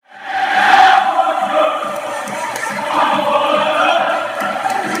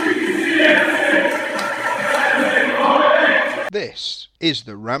is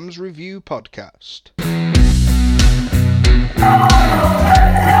the Rams Review Podcast.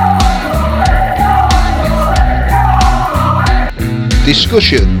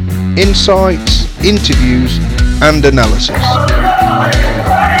 Discussion, insights, interviews, and analysis.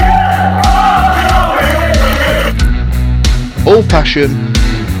 All passion,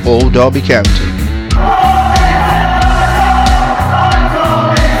 all Derby County.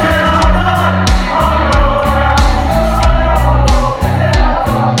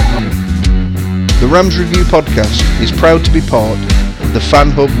 The Rams Review Podcast is proud to be part of the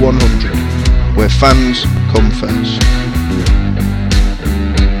Fan Hub 100, where fans come first.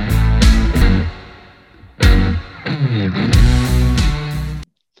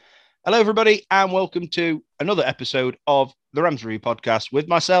 Hello everybody and welcome to another episode of the Rams Review Podcast with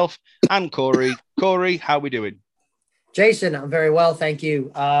myself and Corey. Corey, how are we doing? Jason, I'm very well, thank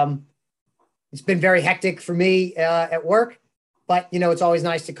you. It's been very hectic for me at work, but it's always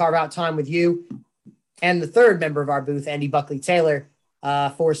nice to carve out time with you and the third member of our booth, Andy Buckley Taylor,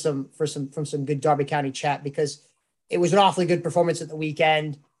 for some good Derby County chat, because it was an awfully good performance at the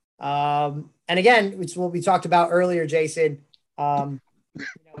weekend. And again, it's what we talked about earlier, Jason.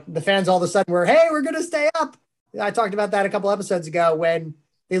 The fans all of a sudden were, hey, we're going to stay up. I talked about that a couple episodes ago. When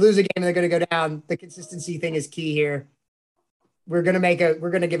they lose a game and they're going to go down, the consistency thing is key here. We're going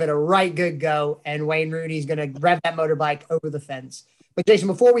to give it a right good go, and Wayne Rooney's going to rev that motorbike over the fence. But Jason,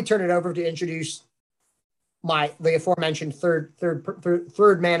 before we turn it over to introduce the aforementioned third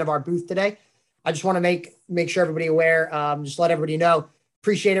man of our booth today, I just want to make sure everybody aware, just let everybody know,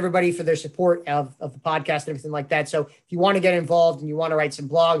 appreciate everybody for their support of the podcast and everything like that. So if you want to get involved and you want to write some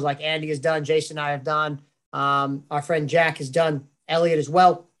blogs like Andy has done, Jason and I have done, our friend Jack has done, Elliot as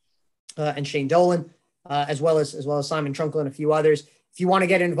well, and Shane Dolan, as well as Simon Trunkle and a few others. If you want to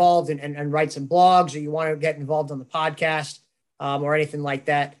get involved and write some blogs, or you want to get involved on the podcast or anything like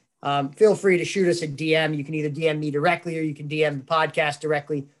that, feel free to shoot us a DM. You can either DM me directly or you can DM the podcast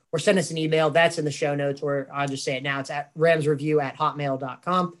directly, or send us an email. That's in the show notes, or I'll just say it now. It's at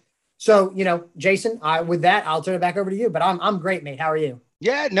ramsreview@hotmail.com. So, Jason, with that, I'll turn it back over to you. But I'm great, mate. How are you?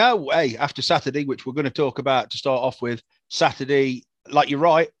 Yeah, no, hey, after Saturday, which we're going to talk about to start off with, Saturday, like you're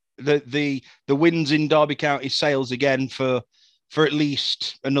right, the winds in Derby County sails again for at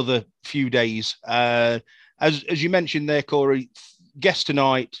least another few days. As you mentioned there, Corey, guest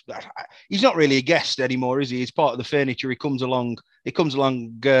tonight. He's not really a guest anymore, is he? He's part of the furniture. He comes along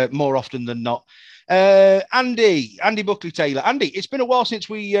more often than not. Andy Buckley Taylor. Andy, it's been a while since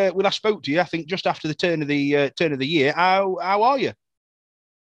we last spoke to you. I think just after the turn of the year. How are you?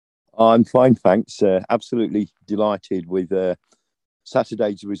 I'm fine, thanks. Absolutely delighted with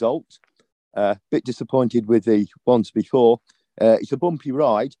Saturday's result. Bit disappointed with the ones before. It's a bumpy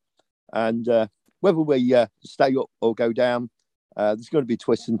ride, and whether we stay up or go down, there's going to be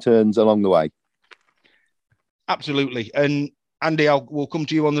twists and turns along the way. Absolutely. And Andy, we'll come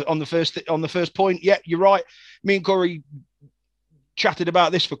to you on the first point. Yeah, you're right. Me and Corey chatted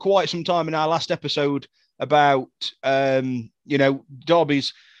about this for quite some time in our last episode about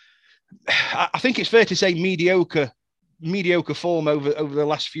Derby's. I think it's fair to say mediocre form over the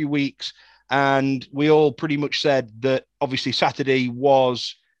last few weeks, and we all pretty much said that obviously Saturday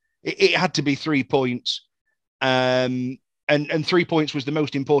was it had to be 3 points, and 3 points was the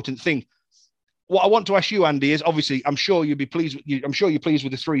most important thing. What I want to ask you, Andy, is obviously I'm sure you'll be pleased. I'm sure you're pleased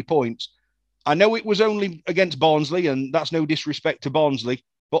with the 3 points. I know it was only against Barnsley, and that's no disrespect to Barnsley,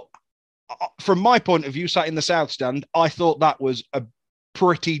 but from my point of view, sat in the South Stand, I thought that was a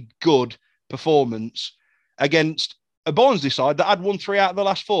pretty good performance against a Barnsley side that had won 3 out of the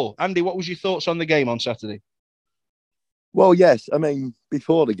last 4. Andy, what was your thoughts on the game on Saturday? Well, yes, I mean,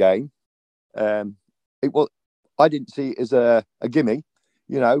 before the game, I didn't see it as a gimme.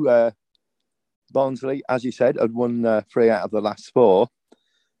 Barnsley, as you said, had won 3 out of the last 4.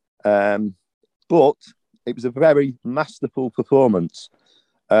 But it was a very masterful performance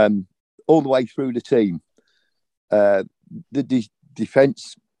all the way through the team. The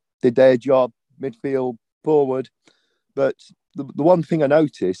defence did their job, midfield, forward. But the one thing I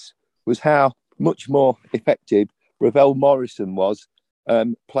noticed was how much more effective Ravel Morrison was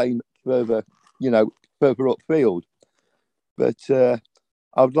playing further upfield. But I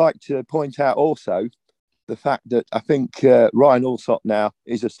would like to point out also the fact that I think Ryan Allsop now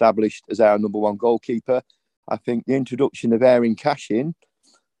is established as our number 1 goalkeeper. I think the introduction of Aaron Cashin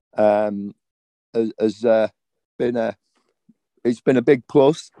has been a big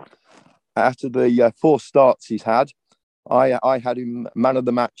plus. After the 4 starts he's had, I had him man of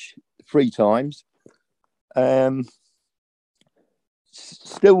the match 3 times.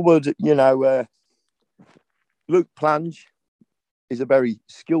 Still would, Luke Plange is a very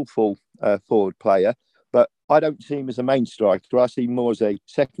skillful forward player, but I don't see him as a main striker. I see him more as a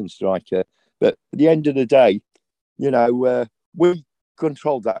second striker. But at the end of the day, we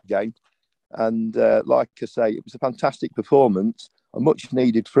controlled that game. And like I say, it was a fantastic performance, a much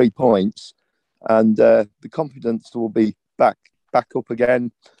needed 3 points. And the confidence will be back up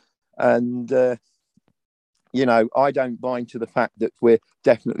again. And, I don't buy into the fact that we're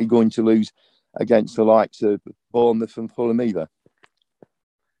definitely going to lose against the likes of Bournemouth and Fulham either.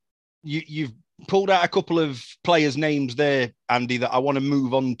 You've pulled out a couple of players' names there, Andy, that I want to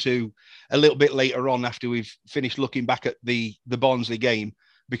move on to a little bit later on after we've finished looking back at the Barnsley game,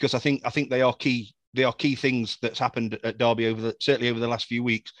 because I think they are key. They are key things that's happened at Derby certainly over the last few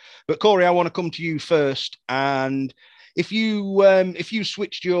weeks. But Corey, I want to come to you first. And if you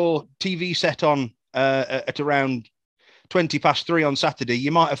switched your TV set on at around 3:20 on Saturday,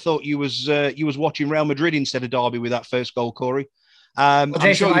 you might have thought you was watching Real Madrid instead of Derby with that first goal, Corey. Well,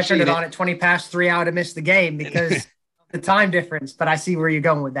 Jason, I turned it on at 3:20. I would have missed the game because of the time difference. But I see where you're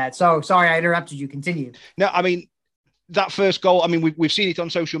going with that. So sorry I interrupted you. Continue. No, I mean, that first goal, I mean, we've seen it on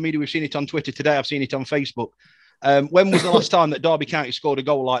social media. We've seen it on Twitter today. I've seen it on Facebook. When was the last time that Derby County scored a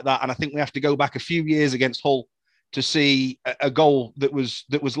goal like that? And I think we have to go back a few years against Hull to see a goal that was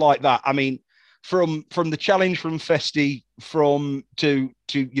like that. I mean, from the challenge from Festi, to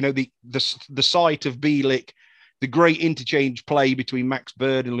the sight of Bielik, the great interchange play between Max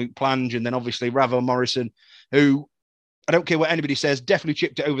Bird and Luke Plange, and then obviously Ravel Morrison, who, I don't care what anybody says, definitely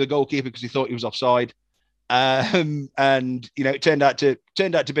chipped it over the goalkeeper because he thought he was offside. And it turned out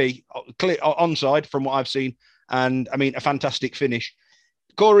to be clear onside from what I've seen. And I mean, a fantastic finish.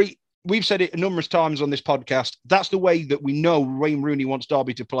 Corey, we've said it numerous times on this podcast. That's the way that we know Wayne Rooney wants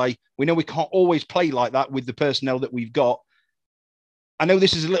Derby to play. We know we can't always play like that with the personnel that we've got. I know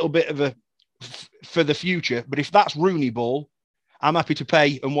this is a little bit of a for the future, but if that's Rooney ball, I'm happy to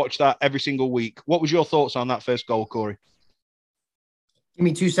pay and watch that every single week. What was your thoughts on that first goal, Corey? Give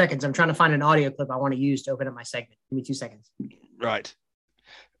me 2 seconds. I'm trying to find an audio clip I want to use to open up my segment. Give me 2 seconds. Right.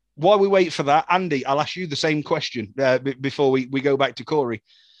 While we wait for that, Andy, I'll ask you the same question before we go back to Corey.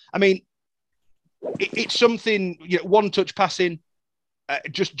 I mean, it's something, one-touch passing,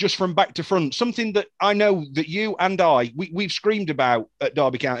 just from back to front, something that I know that you and we've screamed about at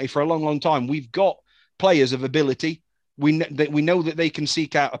Derby County for a long, long time. We've got players of ability. We know that they can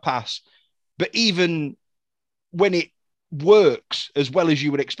seek out a pass, but even when it works as well as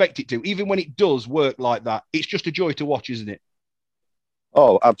you would expect it to, even when it does work like that, it's just a joy to watch, isn't it?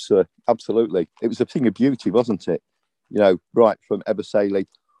 Oh, absolutely. It was a thing of beauty, wasn't it? Right from Ebersaley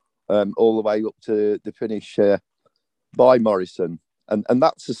all the way up to the finish by Morrison. And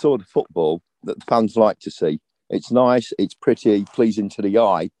that's the sort of football that the fans like to see. It's nice, it's pretty, pleasing to the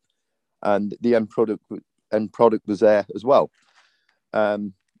eye, and the end product was there as well.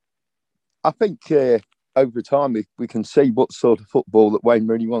 I think over time we can see what sort of football that Wayne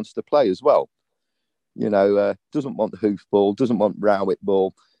Rooney wants to play as well. Doesn't want the hoof ball, doesn't want rowit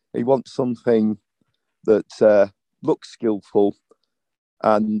ball. He wants something that looks skillful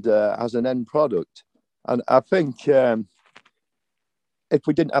and has an end product. And I think if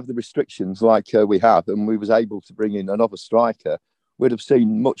we didn't have the restrictions like we have, and we was able to bring in another striker, we'd have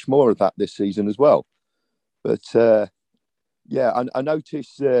seen much more of that this season as well. But I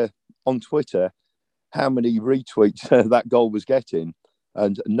noticed on Twitter how many retweets that goal was getting.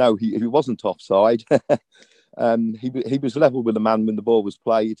 And no, he wasn't offside. He was level with the man when the ball was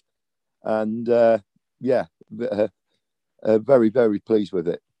played. And very, very pleased with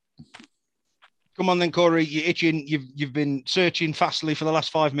it. Come on then, Corey. You're itching. You've been searching fastly for the last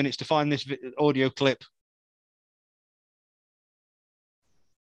 5 minutes to find this audio clip.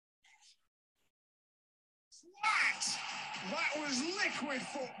 That was liquid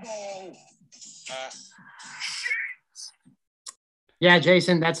football. Yeah,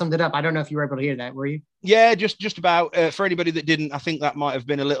 Jason, that summed it up. I don't know if you were able to hear that. Were you? Yeah, just about. For anybody that didn't, I think that might have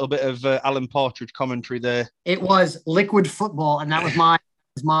been a little bit of Alan Partridge commentary there. It was liquid football, and that was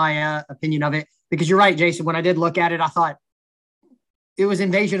my opinion of it. Because you're right, Jason. When I did look at it, I thought it was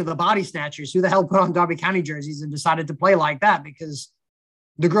invasion of the body snatchers. Who the hell put on Derby County jerseys and decided to play like that? Because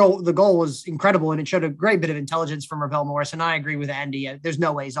the goal was incredible, and it showed a great bit of intelligence from Ravel Morris. And I agree with Andy. There's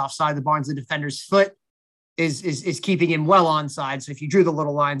no way he's offside. The Barnsley defender's foot is keeping him well onside. So if you drew the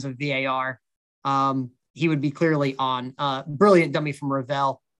little lines of VAR, he would be clearly on. Brilliant dummy from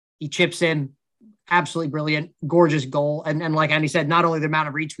Ravel. He chips in. Absolutely brilliant, gorgeous goal. And like Andy said, not only the amount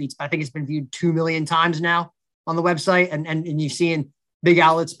of retweets, but I think it's been viewed 2 million times now on the website. And you've seen big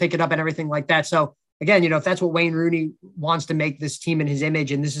outlets pick it up and everything like that. So again, if that's what Wayne Rooney wants to make this team in his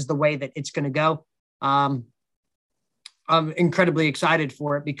image, and this is the way that it's going to go, I'm I'm incredibly excited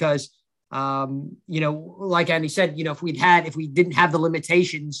for it because, like Andy said, if we didn't have the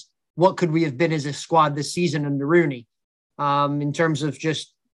limitations, what could we have been as a squad this season under Rooney, in terms of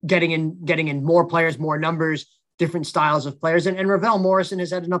just getting in more players, more numbers, different styles of players. And Ravel Morrison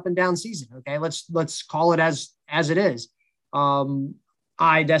has had an up and down season. Okay. Let's call it as it is.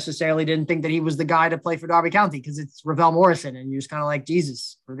 I necessarily didn't think that he was the guy to play for Derby County because it's Ravel Morrison. And you're just kind of like,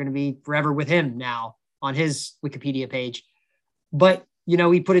 Jesus, we're going to be forever with him now on his Wikipedia page. But,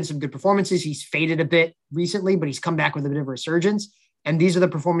 he put in some good performances. He's faded a bit recently, but he's come back with a bit of a resurgence. And these are the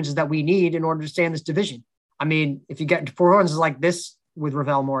performances that we need in order to stay in this division. I mean, if you get performances like this with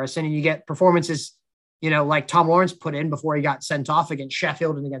Ravel Morrison and you get performances, like Tom Lawrence put in before he got sent off against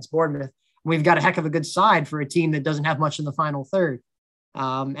Sheffield and against Bournemouth, we've got a heck of a good side for a team that doesn't have much in the final third.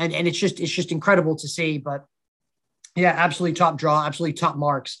 And it's just incredible to see, but yeah, absolutely top draw, absolutely top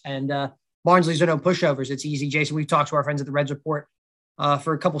marks. And Barnsley's are no pushovers. It's easy. Jason, we've talked to our friends at the Reds Report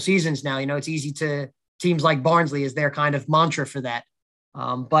for a couple seasons now. It's easy to teams like Barnsley is their kind of mantra for that.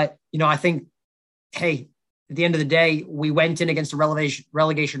 But I think, hey, at the end of the day, we went in against a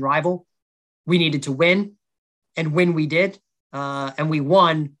relegation rival. We needed to win, and win we did. And we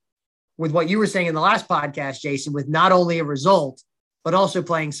won with what you were saying in the last podcast, Jason, with not only a result, but also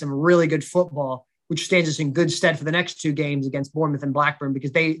playing some really good football, which stands us in good stead for the next two games against Bournemouth and Blackburn,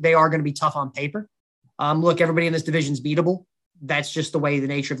 because they are going to be tough on paper. Look, everybody in this division is beatable. That's just the way, the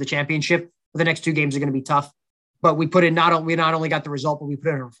nature of the championship. The next two games are going to be tough, but we not only got the result, but we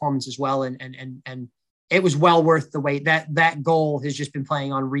put in a performance as well. And it was well worth the wait. That goal has just been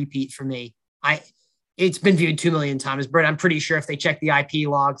playing on repeat for me. It's been viewed 2 million times, Brett. I'm pretty sure if they check the IP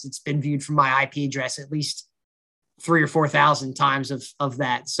logs, it's been viewed from my IP address at least 3,000 or 4,000 times of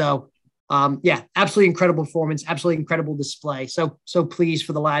that. So yeah, absolutely incredible performance, absolutely incredible display. So pleased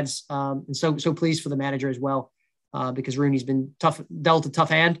for the lads, and so pleased for the manager as well, because Rooney's been dealt a tough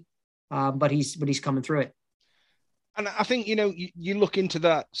hand, but he's coming through it. And I think, you look into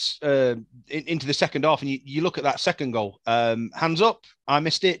that, into the second half, and you look at that second goal. Hands up, I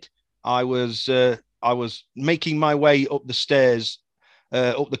missed it. I was making my way up the stairs,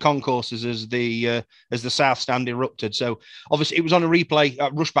 up the concourses as the South Stand erupted. So obviously it was on a replay. I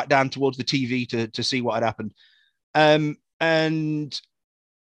rushed back down towards the TV to see what had happened. And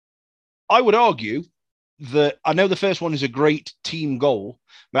I would argue that I know the first one is a great team goal,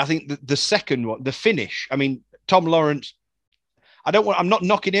 but I think the second one, the finish, I mean, Tom Lawrence, I'm not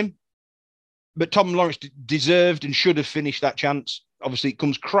knocking him, but Tom Lawrence deserved and should have finished that chance. Obviously, it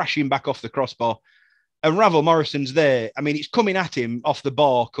comes crashing back off the crossbar. And Ravel Morrison's there. I mean, it's coming at him off the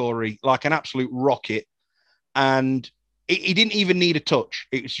bar, Corey, like an absolute rocket. And he didn't even need a touch.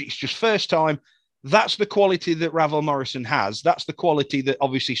 It's just first time. That's the quality that Ravel Morrison has. That's the quality that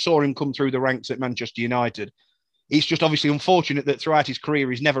obviously saw him come through the ranks at Manchester United. It's just obviously unfortunate that throughout his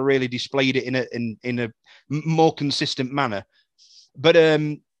career, he's never really displayed it in a more consistent manner. But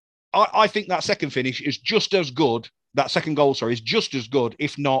I think that second finish is just as good. That second goal, sorry, is just as good,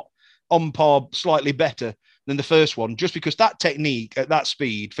 if not on par, slightly better than the first one, just because that technique at that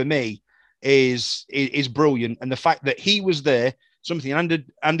speed for me is brilliant. And the fact that he was there, something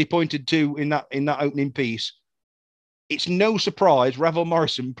Andy pointed to in that opening piece, it's no surprise Ravel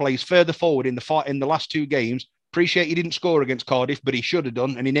Morrison plays further forward in the last two games. Appreciate he didn't score against Cardiff, but he should have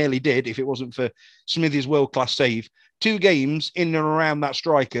done, and he nearly did if it wasn't for Smithy's world-class save. 2 games in and around that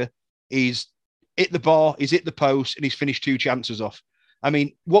striker, he's hit the bar, he's hit the post, and he's finished 2 chances off. I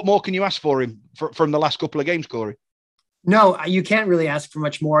mean, what more can you ask for him from the last couple of games, Corey? No, you can't really ask for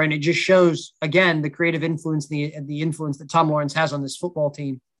much more. And it just shows, again, the creative influence, the influence that Tom Lawrence has on this football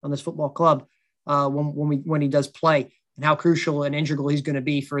team, on this football club, when he does play, and how crucial and integral he's going to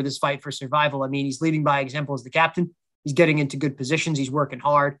be for this fight for survival. I mean, he's leading by example as the captain. He's getting into good positions. He's working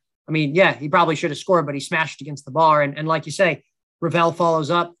hard. I mean, yeah, he probably should have scored, but he smashed against the bar. And like you say, Ravel follows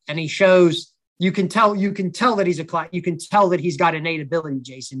up and he shows, you can tell that you can tell that he's got innate ability,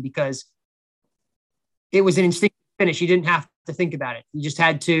 Jason, because it was an instinctive finish. He didn't have to think about it. He just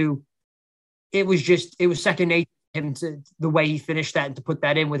had to, it was second nature to him, to the way he finished that and to put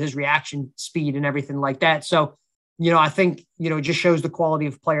that in with his reaction speed and everything like that. So, I think, it just shows the quality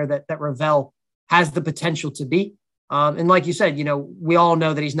of player that Ravel has the potential to be. And like you said, we all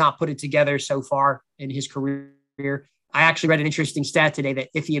know that he's not put it together so far in his career. I actually read an interesting stat today that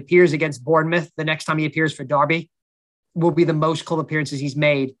if he appears against Bournemouth, the next time he appears for Derby will be the most club appearances he's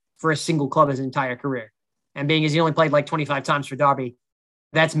made for a single club his entire career. And being as he only played like 25 times for Derby,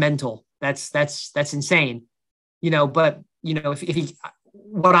 that's mental. That's insane. But if he,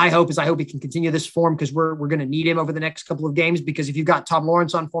 what I hope he can continue this form, because we're going to need him over the next couple of games, because if you've got Tom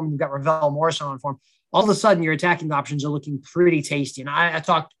Lawrence on form, you've got Ravel Morrison on form, all of a sudden your attacking options are looking pretty tasty. And I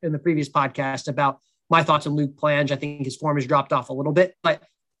talked in the previous podcast about my thoughts on Luke Plange. I think his form has dropped off a little bit, but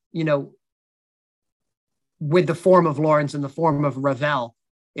with the form of Lawrence and the form of Ravel,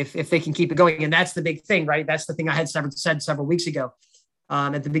 if they can keep it going, and that's the big thing, right? That's the thing I had said several weeks ago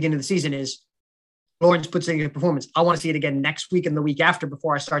at the beginning of the season is Lawrence puts in a good performance. I want to see it again next week and the week after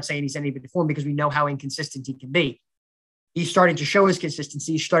before I start saying he's any good form, because we know how inconsistent he can be. He's starting to show his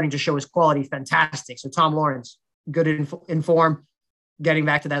consistency. He's starting to show his quality. Fantastic. So Tom Lawrence, good in form, getting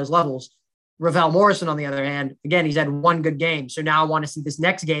back to those levels. Ravel Morrison, on the other hand, again, he's had one good game. So now I want to see this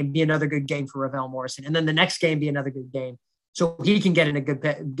next game be another good game for Ravel Morrison. And then the next game be another good game. So he can get in a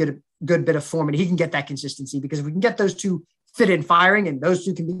good bit of form and he can get that consistency, because if we can get those two fit in firing and those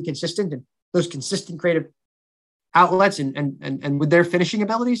two can be consistent and those consistent creative outlets and with their finishing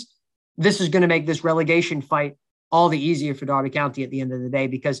abilities, this is going to make this relegation fight all the easier for Derby County at the end of the day,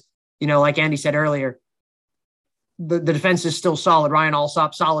 because, like Andy said earlier, the defense is still solid. Ryan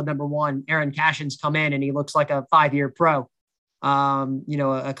Alsop, solid number one. Aaron Cashin's come in and he looks like a 5-year pro,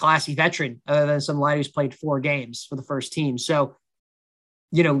 a classy veteran, other than some lad who's played 4 games for the first team. So,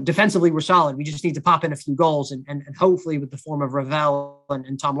 defensively, we're solid. We just need to pop in a few goals and hopefully with the form of Ravel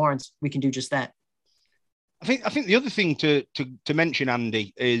and Tom Lawrence, we can do just that. I think the other thing to mention,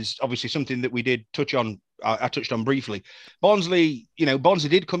 Andy, is obviously something that we did touch on. I touched on briefly. Barnsley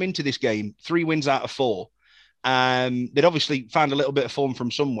did come into this game 3 wins out of 4. They'd obviously found a little bit of form from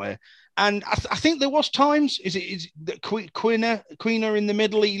somewhere. And I think there was times, is Queener in the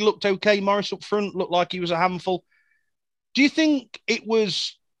middle, he looked okay. Morris up front looked like he was a handful. Do you think it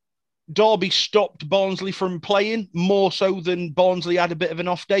was Derby stopped Barnsley from playing more so than Barnsley had a bit of an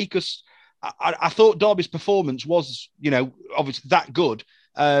off day? Because I thought Derby's performance was, obviously that good.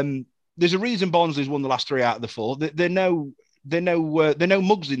 There's a reason Barnsley's won the last 3 out of the 4. They're no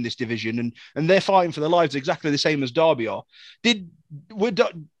mugs in this division, and they're fighting for their lives exactly the same as Derby are.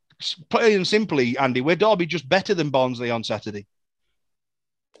 Playing simply, Andy, were Derby just better than Barnsley on Saturday?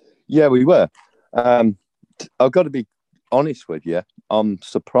 Yeah, we were. I've got to be honest with you. I'm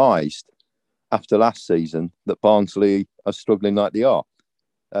surprised after last season that Barnsley are struggling like they are.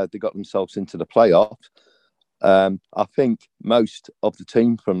 They got themselves into the playoff. I think most of the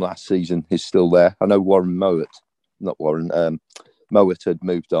team from last season is still there. I know Mowat had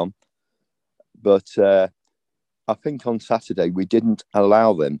moved on. But I think on Saturday we didn't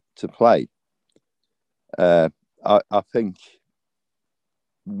allow them to play. I think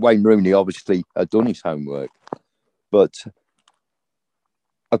Wayne Rooney obviously had done his homework. But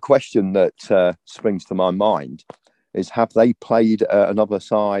a question that springs to my mind is, have they played another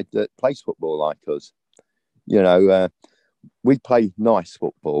side that plays football like us? We play nice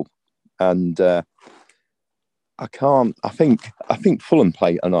football, and I think Fulham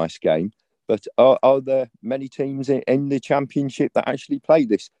play a nice game, but are there many teams in the Championship that actually play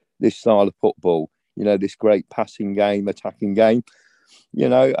this style of football? This great passing game, attacking game,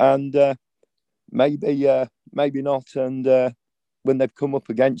 and maybe not. And when they've come up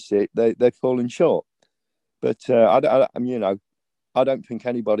against it, they've fallen short. But I don't think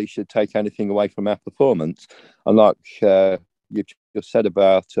anybody should take anything away from our performance. And like you've just said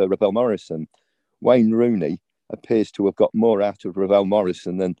about Ravel Morrison, Wayne Rooney appears to have got more out of Ravel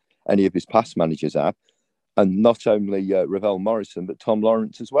Morrison than any of his past managers have. And not only Ravel Morrison, but Tom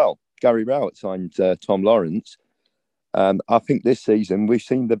Lawrence as well. Gary Rowett signed Tom Lawrence. I think this season we've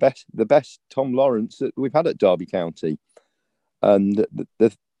seen the best Tom Lawrence that we've had at Derby County. And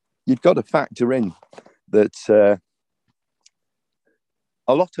you've got to factor in that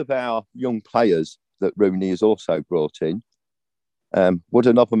a lot of our young players that Rooney has also brought in, would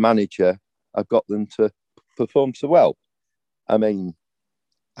another manager have got them to perform so well? I mean,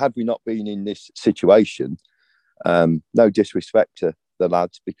 had we not been in this situation, no disrespect to the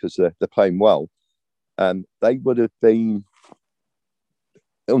lads because they're playing well, they would have been,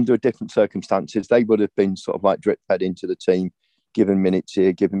 under different circumstances, they would have been sort of like drip-fed into the team, given minutes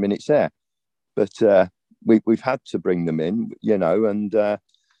here, given minutes there. But we've had to bring them in, and they've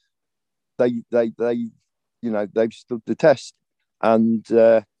stood the test. And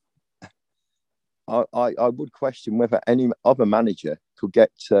I would question whether any other manager could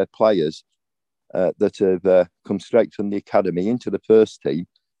get players that have come straight from the academy into the first team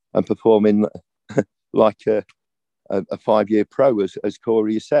and performing like a 5-year pro, as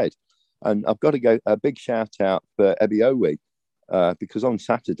Corey has said. And I've got to go a big shout out for Ebiowi, because on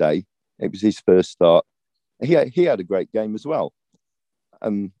Saturday it was his first start. He had a great game as well.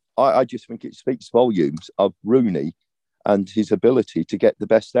 I just think it speaks volumes of Rooney and his ability to get the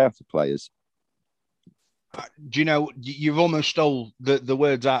best out of players. Do you know, you've almost stole the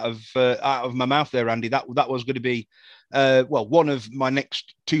words out of my mouth there, Andy. That was going to be one of my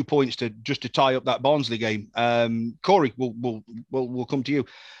next 2 points to tie up that Barnsley game. Corey, we'll come to you.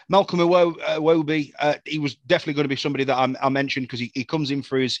 Malcolm Iwobi, he was definitely going to be somebody that I mentioned because he comes in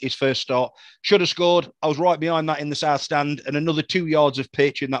for his first start. Should have scored. I was right behind that in the south stand, and another 2 yards of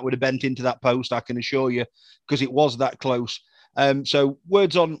pitch, and that would have bent into that post, I can assure you, because it was that close. So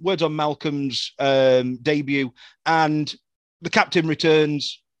words on Malcolm's debut, and the captain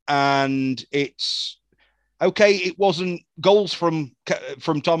returns, and it's okay. It wasn't goals from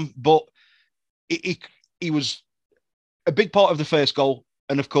Tom, but he was a big part of the first goal,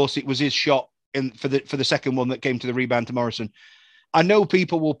 and of course it was his shot for the second one that came to the rebound to Morrison. I know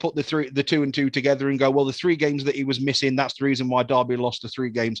people will put the 2 and 2 together and go, well, the 3 games that he was missing, that's the reason why Derby lost the 3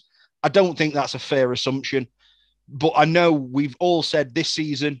 games. I don't think that's a fair assumption. But I know we've all said this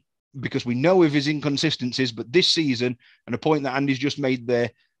season, because we know of his inconsistencies, but this season, and a point that Andy's just made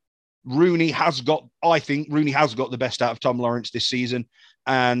there, I think Rooney has got the best out of Tom Lawrence this season.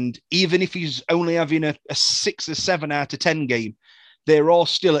 And even if he's only having a 6 or 7 out of 10 game, there are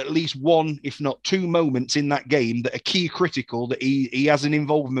still at least 1, if not 2 moments in that game that are key critical that he has an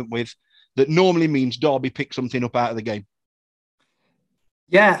involvement with that normally means Derby pick something up out of the game.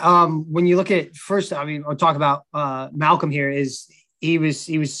 Yeah, when you look at first, I mean, I'll talk about Malcolm here. He was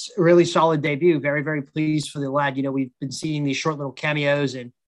a really solid debut. Very, very pleased for the lad. You know, we've been seeing these short little cameos,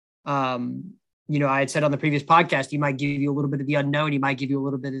 and you know, I had said on the previous podcast, he might give you a little bit of the unknown. He might give you a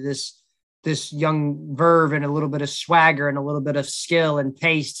little bit of this young verve and a little bit of swagger and a little bit of skill and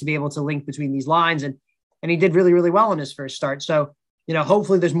pace to be able to link between these lines. And he did really, really well in his first start. So, you know,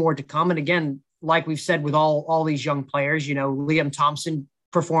 hopefully there's more to come. And again, like we've said with all these young players, you know, Liam Thompson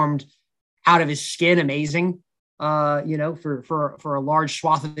performed out of his skin, amazing. You know, for a large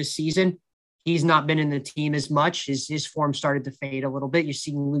swath of this season, he's not been in the team as much. His form started to fade a little bit. You're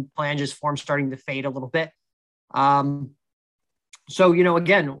seeing Luke Plange's form starting to fade a little bit. So, you know,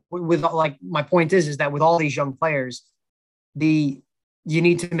 again, with like my point is that with all these young players, you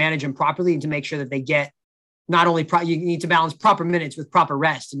need to manage them properly and to make sure that they get not only you need to balance proper minutes with proper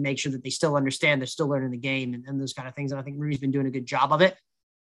rest and make sure that they still understand they're still learning the game and those kind of things. And I think Rooney's been doing a good job of it.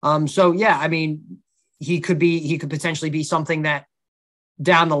 So yeah, I mean, he could potentially be something that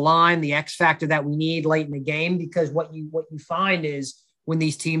down the line, the X factor that we need late in the game, because what you find is when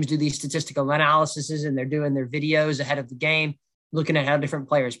these teams do these statistical analyses and they're doing their videos ahead of the game, looking at how different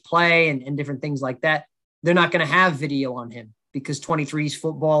players play and different things like that, they're not going to have video on him because 23's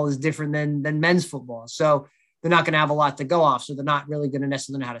football is different than men's football. So they're not going to have a lot to go off. So they're not really going to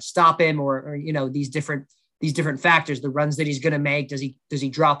necessarily know how to stop him or you know, these different factors, the runs that he's going to make. Does he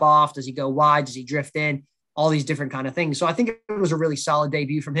drop off? Does he go wide? Does he drift in? All these different kind of things. So I think it was a really solid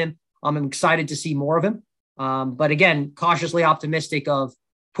debut from him. I'm excited to see more of him. But again, cautiously optimistic of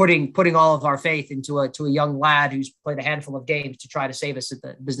putting all of our faith into a young lad who's played a handful of games to try to save us at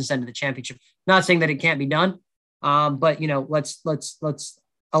the business end of the championship. Not saying that it can't be done. But you know, let's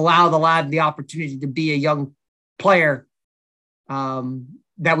allow the lad the opportunity to be a young player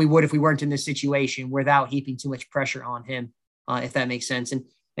that we would if we weren't in this situation without heaping too much pressure on him, if that makes sense. And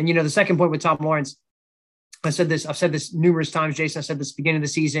you know, the second point with Tom Lawrence, I've said this numerous times, Jason. I said this beginning of the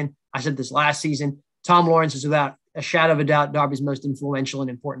season. I said this last season. Tom Lawrence is without a shadow of a doubt Derby's most influential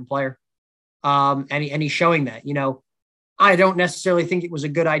and important player. And he's showing that. You know, I don't necessarily think it was a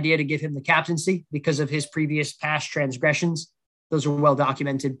good idea to give him the captaincy because of his previous past transgressions. Those are well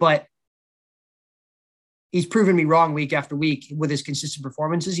documented, but he's proven me wrong week after week with his consistent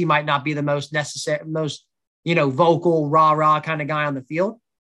performances. He might not be the most you know, vocal, rah kind of guy on the field.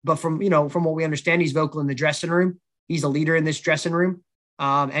 But from what we understand, he's vocal in the dressing room. He's a leader in this dressing room.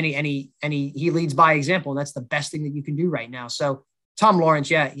 And he leads by example. And that's the best thing that you can do right now. So Tom Lawrence,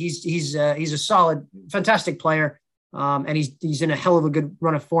 yeah, he's a solid, fantastic player. And he's in a hell of a good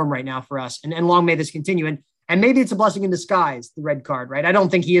run of form right now for us. And long may this continue. And maybe it's a blessing in disguise, the red card, right? I don't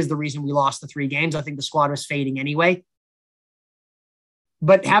think he is the reason we lost the 3 games. I think the squad was fading anyway.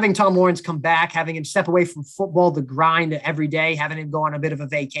 But having Tom Lawrence come back, having him step away from football, the grind every day, having him go on a bit of a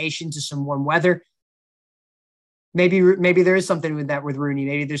vacation to some warm weather, maybe there is something with that with Rooney.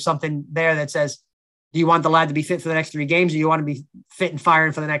 Maybe there's something there that says, do you want the lad to be fit for the next 3 games, or do you want to be fit and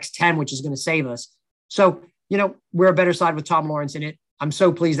firing for the next 10, which is going to save us? So, you know, we're a better side with Tom Lawrence in it. I'm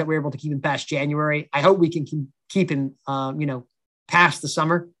so pleased that we're able to keep him past January. I hope we can keep him, you know, past the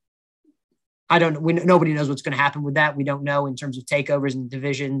summer. Nobody knows what's going to happen with that. We don't know in terms of takeovers and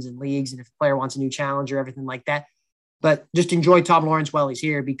divisions and leagues and if a player wants a new challenge or everything like that. But just enjoy Tom Lawrence while he's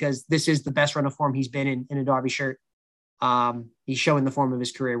here because this is the best run of form he's been in a Derby shirt. He's showing the form of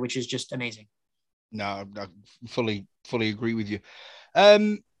his career, which is just amazing. No, I fully agree with you.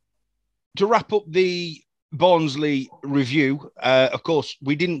 To wrap up the Barnsley review, of course,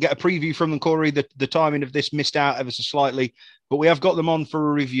 we didn't get a preview from them, Corey. The timing of this missed out ever so slightly, but we have got them on for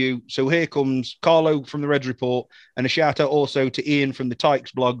a review. So here comes Carlo from the Reds Report, and a shout out also to Ian from the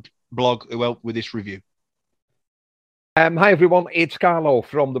Tykes blog who helped with this review. Hi everyone, it's Carlo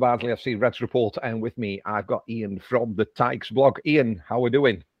from the Barnsley FC Reds Report, and with me I've got Ian from the Tykes blog. Ian, how are we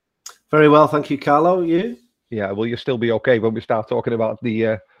doing? Very well, thank you, Carlo. You? Yeah, will you still be okay when we start talking about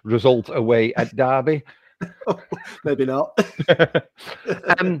the result away at Derby? Maybe not.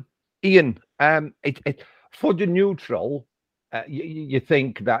 Ian, for the neutral, you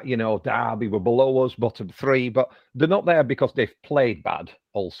think that, Derby were below us, bottom three, but they're not there because they've played bad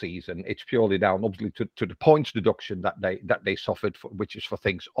all season. It's purely down, obviously, to the points deduction that they suffered, which is for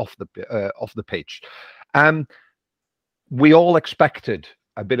things off the pitch. We all expected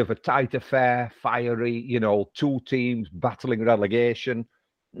a bit of a tight affair, fiery, two teams battling relegation.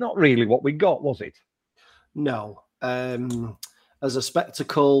 Not really what we got, was it? No. As a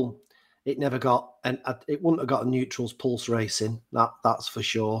spectacle, it never got, and it wouldn't have got a neutral's pulse racing. That's for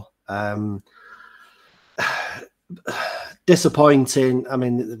sure. Disappointing. I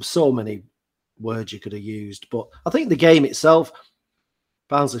mean, there were so many words you could have used, but I think the game itself,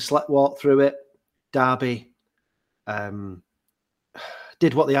 Barnsley sleptwalked through it. Derby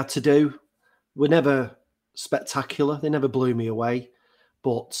did what they had to do. Were never spectacular. They never blew me away,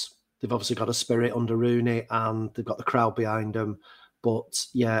 but they've obviously got a spirit under Rooney and they've got the crowd behind them. But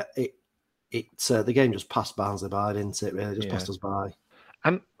yeah, the game just passed Barnsley by, didn't it? Really, just passed us by.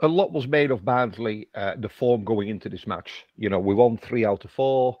 And a lot was made of Barnsley, the form going into this match. We won 3 out of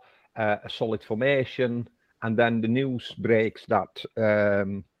 4, a solid formation, and then the news breaks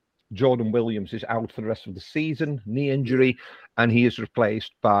that Jordan Williams is out for the rest of the season, knee injury, and he is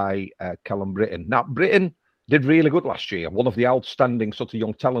replaced by Callum Britton. Now, Britton did really good last year, one of the outstanding sort of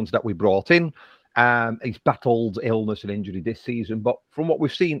young talents that we brought in. He's battled illness and injury this season, but from what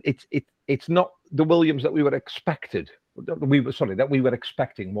we've seen, it's not the Williams that we were expected. That we were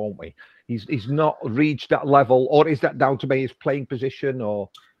expecting, won't we? He's not reached that level, or is that down to maybe his playing position, or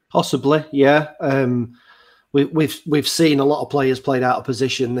possibly? Yeah, we've seen a lot of players played out of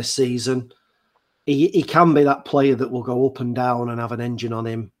position this season. He can be that player that will go up and down and have an engine on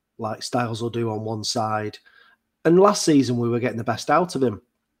him, like Styles will do on one side. And last season we were getting the best out of him.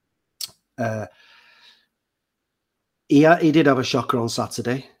 He did have a shocker on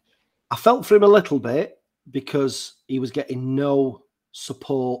Saturday. I felt for him a little bit because he was getting no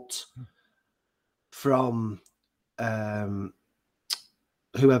support from whoever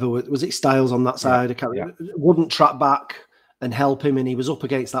was it, Styles on that side. Yeah. Wouldn't track back and help him, and he was up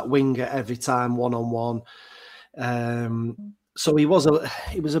against that winger every time, one-on-one. So he was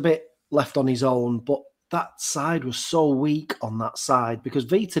a bit left on his own, but that side was so weak on that side because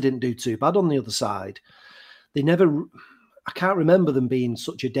Vita didn't do too bad on the other side. I can't remember them being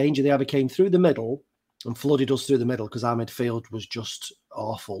such a danger. They either came through the middle and flooded us through the middle because our midfield was just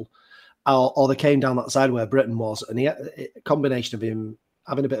awful, or they came down that side where Britain was, and a combination of him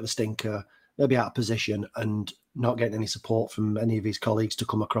having a bit of a stinker, maybe out of position, and not getting any support from any of his colleagues to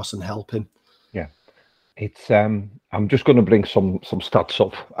come across and help him. Yeah, it's. I'm just going to bring some stats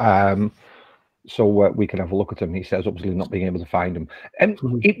up, so we can have a look at them. He says obviously not being able to find them, and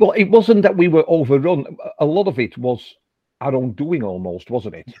it wasn't that we were overrun. A lot of it was our own doing, almost,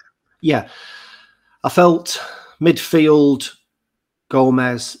 wasn't it? Yeah, I felt midfield,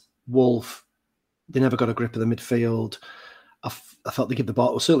 Gomez, Wolf, they never got a grip of the midfield. I felt they give the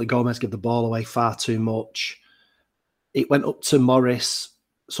ball, well, certainly Gomez gave the ball away far too much. It went up to Morris.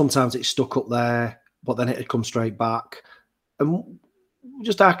 Sometimes it stuck up there, but then it had come straight back. And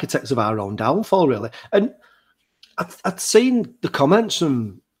just architects of our own downfall, really. And I'd seen the comments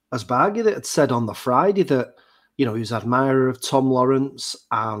from Asbaghi that had said on the Friday that, he was an admirer of Tom Lawrence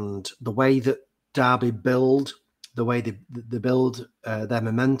and the way that Derby build, the way they build their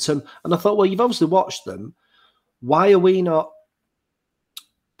momentum. And I thought, well, you've obviously watched them. Why are we not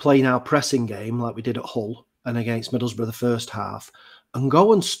playing our pressing game like we did at Hull and against Middlesbrough the first half and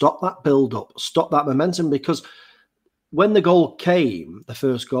go and stop that build-up, stop that momentum? Because when the goal came, the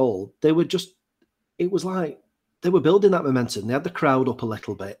first goal, it was like they were building that momentum. They had the crowd up a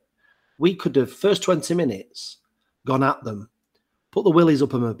little bit. We could have, first 20 minutes, gone at them, put the willies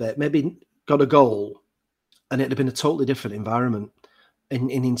up them a bit, maybe got a goal, and it'd have been a totally different environment. And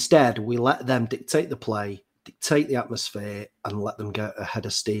instead, we let them dictate the play, dictate the atmosphere, and let them get a head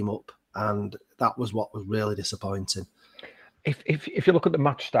of steam up. And that was what was really disappointing. if you look at the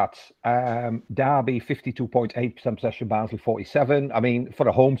match stats, Derby 52.8% possession, Barnsley 47. I mean, for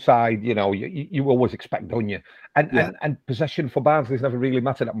a home side, you always expect, don't you? And possession for Barnsley's never really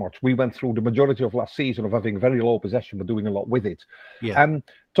mattered that much. We went through the majority of last season of having very low possession, but doing a lot with it. Yeah.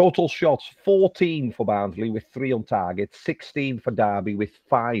 Total shots 14 for Barnsley with 3 on target, 16 for Derby with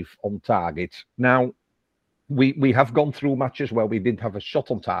 5 on target. Now, we have gone through matches where we didn't have a shot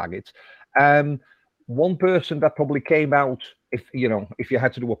on target. One person that probably came out, if you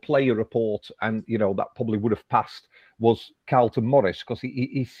had to do a player report, and that probably would have passed, was Carlton Morris, because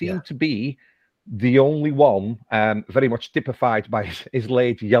he seemed to be the only one very much typified by his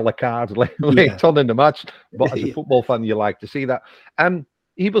late yellow card late on in the match. But as a football fan, you like to see that.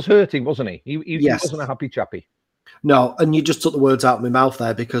 He was hurting, wasn't he? He wasn't a happy chappy. No, and you just took the words out of my mouth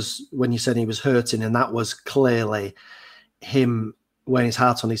there, because when you said he was hurting, and that was clearly him wearing his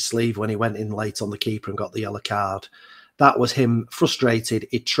heart on his sleeve when he went in late on the keeper and got the yellow card. That was him frustrated.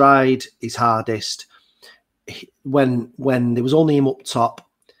 He tried his hardest. When there was only him up top,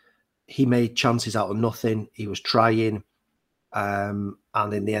 he made chances out of nothing. He was trying. And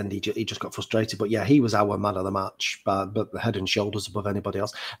in the end, he just got frustrated. But yeah, he was our man of the match, but head and shoulders above anybody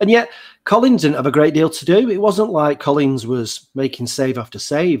else. And yet, Collins didn't have a great deal to do. It wasn't like Collins was making save after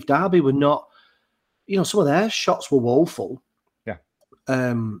save. Derby were not, some of their shots were woeful.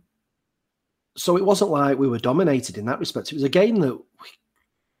 So it wasn't like we were dominated in that respect. It was a game that we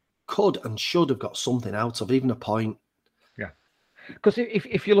could and should have got something out of, even a point. Yeah. Because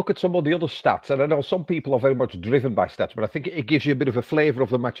if you look at some of the other stats, and I know some people are very much driven by stats, but I think it gives you a bit of a flavour of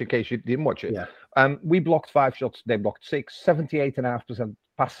the match in case you didn't watch it. Yeah. We blocked 5 shots, they blocked 6, 78.5%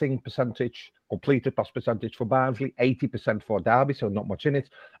 passing percentage, completed pass percentage for Barnsley, 80% for Derby, so not much in it.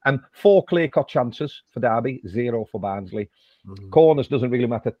 4 clear-cut chances for Derby, 0 for Barnsley. Corners doesn't really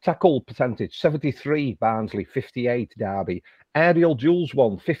matter. Tackle percentage, 73 Barnsley, 58 Derby. Aerial duels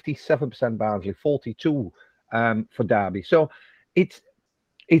won, 57% Barnsley, 42 for Derby. So it's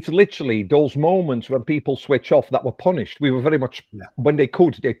literally those moments when people switch off that were punished. We were very much, when they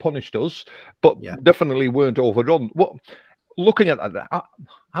could, they punished us, but definitely weren't overrun. Looking at that,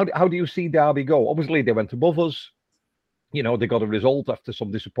 how do you see Derby go? Obviously, they went above us. They got a result after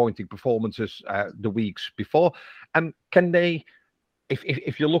some disappointing performances the weeks before. Can they,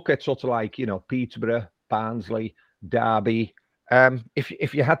 if you look at sort of like, Peterborough, Barnsley, Derby,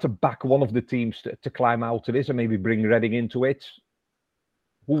 if you had to back one of the teams to climb out of this and maybe bring Reading into it,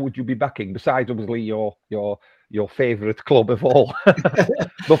 who would you be backing? Besides, obviously, your favourite club of all.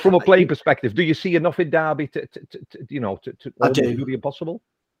 But from a playing perspective, do you see enough in Derby to do the impossible?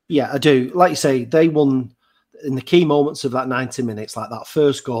 Yeah, I do. Like you say, they won in the key moments of that 90 minutes, like that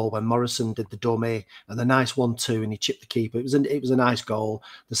first goal when Morrison did the dummy and the nice 1-2 and he chipped the keeper. It was a nice goal.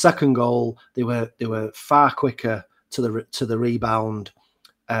 The second goal, they were far quicker to the rebound.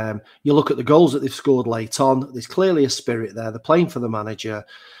 You look at the goals that they've scored late on. There's clearly a spirit there. They're playing for the manager.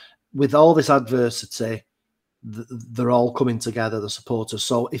 With all this adversity, they're all coming together, the supporters.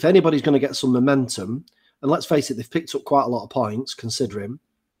 So if anybody's going to get some momentum, and let's face it, they've picked up quite a lot of points considering,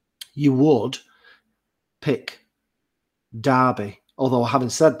 you would pick Derby. Although having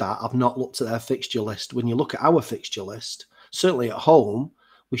said that, I've not looked at their fixture list. When you look at our fixture list, certainly at home,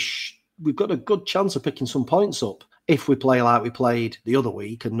 we've got a good chance of picking some points up if we play like we played the other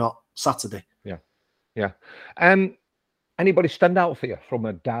week and not Saturday. Yeah. Anybody stand out for you from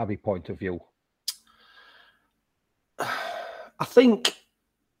a Derby point of view? I think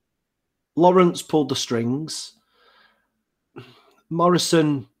Lawrence pulled the strings.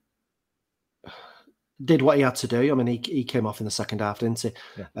 Morrison did what he had to do. I mean, he came off in the second half, didn't he?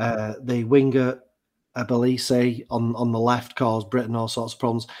 Yeah. The winger, Belise, on the left caused Britain all sorts of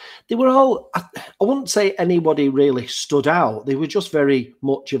problems. They were all, I wouldn't say anybody really stood out. They were just very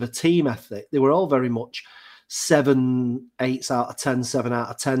much of a team ethic. They were all very much 7 8s out of 10, 7 out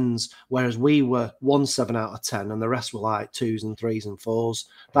of 10s, whereas we were 1 7 out of 10, and the rest were like 2s and 3s and 4s.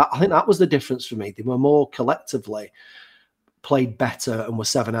 I think that was the difference for me. They were more collectively played better and were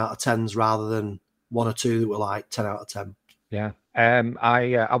 7 out of 10s rather than 1 or 2 that were like 10 out of 10. Yeah.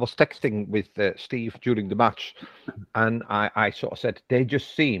 I was texting with Steve during the match, and I sort of said they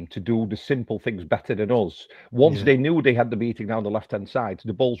just seem to do the simple things better than us. Once they knew they had the beating down the left-hand side,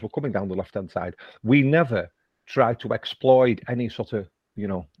 the balls were coming down the left-hand side. We never tried to exploit any sort of,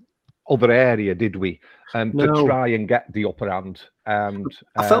 other area, did we? To try and get the upper hand. And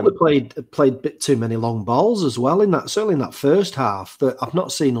I felt we played a bit too many long balls as well certainly in that first half that I've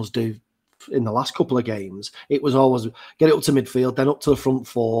not seen us do in the last couple of games. It was always get it up to midfield, then up to the front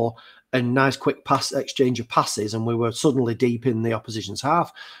 4, and nice quick exchange of passes, and we were suddenly deep in the opposition's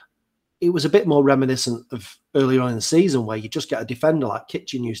half. it was a bit more reminiscent of earlier on in the season where you just get a defender like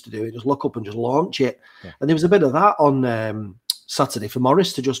Kitchen used to do it, just look up and just launch it. Yeah. And there was a bit of that on Saturday for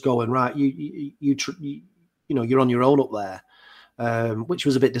Morris to just go and right, you know, you're on your own up there, which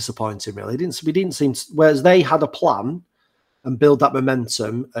was a bit disappointing. Really, we didn't seem to, whereas they had a plan and build that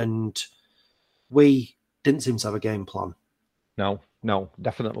momentum, and we didn't seem to have a game plan. No,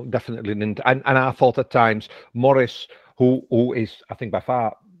 definitely didn't. And I thought at times Morris, who is, I think by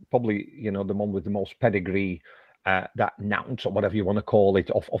far probably, you know, the one with the most pedigree, that nous or whatever you want to call it,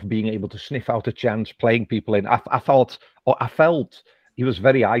 of being able to sniff out a chance, playing people in. I thought, or I felt he was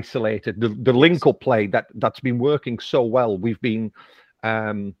very isolated. The link-up play that's been working so well. We've been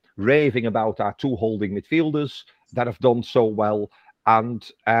raving about our two holding midfielders that have done so well, and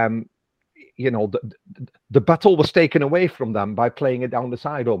you know, the battle was taken away from them by playing it down the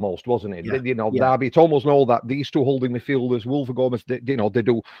side almost, wasn't it? Yeah. You know, yeah. Derby, it's almost know that these two holding midfielders, Wolf and Gomez, they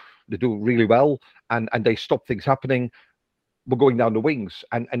do really well, and they stop things happening. We're going down the wings,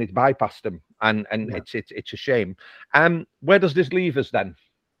 and it bypassed them, and yeah. It's a shame. Where does this leave us then?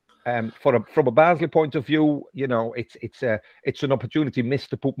 From a Barnsley point of view, you know, it's an opportunity missed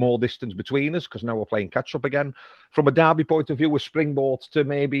to put more distance between us, because now we're playing catch up again. From a Derby point of view, a springboard to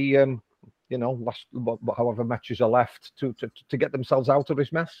maybe you know, last however matches are left to get themselves out of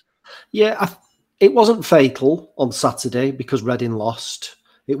this mess. Yeah, it wasn't fatal on Saturday because Reading lost.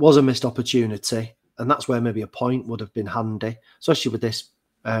 It was a missed opportunity, and that's where maybe a point would have been handy, especially with this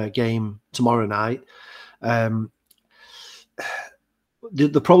game tomorrow night.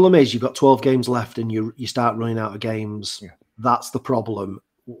 The problem is you've got 12 games left and you start running out of games. Yeah. That's the problem.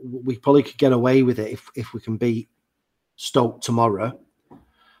 We probably could get away with it if we can beat Stoke tomorrow.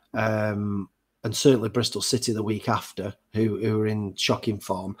 And certainly Bristol City the week after, who are in shocking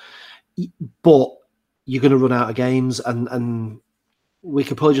form. But you're going to run out of games, and we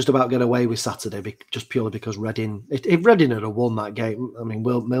could probably just about get away with Saturday just purely because Reading, if Reading had won that game, I mean,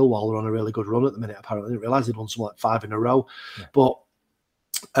 Millwall are on a really good run at the minute, apparently. I didn't realise they'd won something like 5 in a row. Yeah. But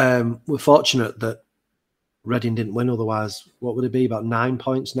we're fortunate that Reading didn't win. Otherwise, what would it be? About 9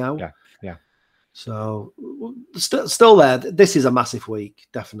 points now? Yeah. So still there. This is a massive week,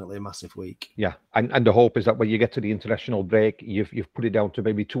 definitely a massive week. Yeah, and the hope is that when you get to the international break, you've put it down to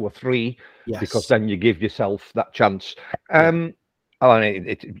maybe 2 or 3, yes. Because then you give yourself that chance. You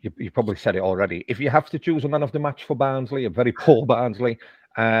probably said it already. If you have to choose a man of the match for Barnsley, a very poor Barnsley,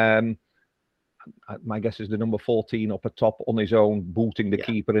 my guess is the number 14 up at top on his own, booting the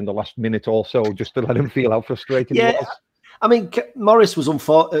keeper in the last minute or so, just to let him feel how frustrated he was. I mean, Morris was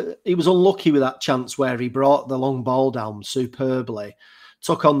he was unlucky with that chance where he brought the long ball down superbly,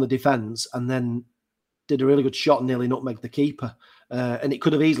 took on the defence, and then did a really good shot and nearly nutmegged the keeper. And it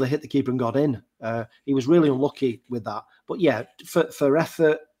could have easily hit the keeper and got in. He was really unlucky with that. But yeah, for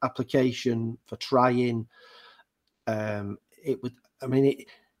effort, application, for trying, it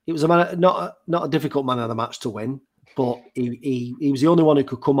was a man, not a difficult man of the match to win, but he was the only one who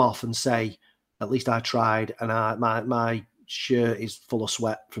could come off and say, at least I tried, and my shirt is full of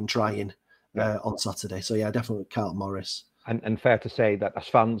sweat from trying on Saturday. So yeah, definitely Carlton Morris. And fair to say that as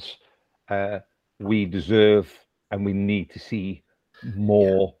fans, we deserve and we need to see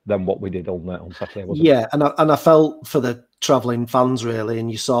more than what we did on Saturday, wasn't it? Yeah, and I felt for the travelling fans really, and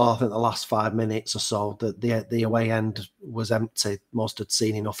you saw, I think, the last 5 minutes or so that the away end was empty. Most had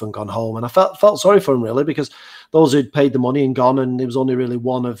seen enough and gone home, and I felt sorry for them really, because those who'd paid the money and gone, and there was only really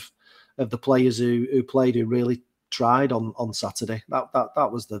one of the players who played who really tried on Saturday.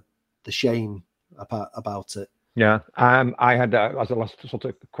 That was the shame about it. Yeah, I had as a last sort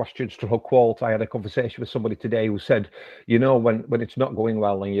of question stroke quote, I had a conversation with somebody today who said, you know, when it's not going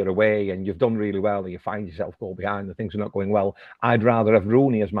well and you're away and you've done really well and you find yourself go behind and things are not going well, I'd rather have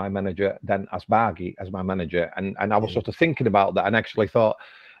Rooney as my manager than Asbaghi as my manager. And I was sort of thinking about that and actually thought,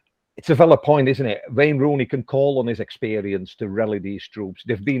 it's a valid point, isn't it? Wayne Rooney can call on his experience to rally these troops.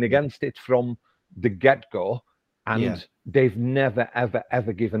 They've been against it from the get-go, and they've never, ever,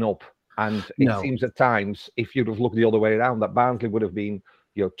 ever given up. And it seems at times, if you'd have looked the other way around, that Barnsley would have been,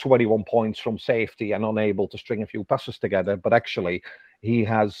 21 points from safety and unable to string a few passes together. But actually, he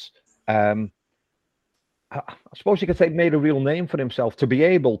has, I suppose you could say, made a real name for himself to be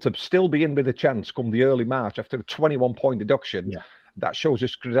able to still be in with a chance come the early March after a 21-point deduction. Yeah. That shows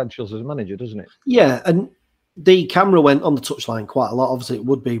his credentials as a manager, doesn't it? Yeah, and the camera went on the touchline quite a lot. Obviously, it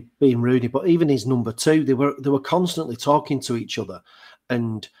would be being Rooney, but even his number 2, they were constantly talking to each other,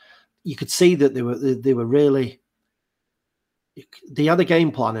 and you could see that they were really. They had a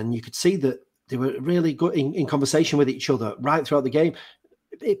game plan, and you could see that they were really good in conversation with each other right throughout the game.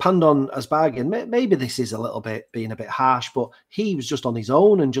 it panned on Asbaghi. Maybe this is a little bit being a bit harsh, but he was just on his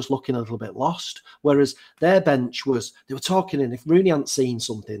own and just looking a little bit lost. Whereas their bench they were talking, and if Rooney hadn't seen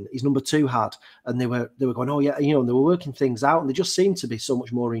something, his number 2 had, and they were going, oh yeah, and they were working things out, and they just seemed to be so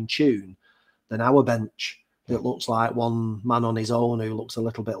much more in tune than our bench. It looks like one man on his own who looks a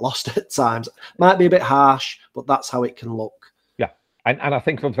little bit lost at times. Might be a bit harsh, but that's how it can look. And I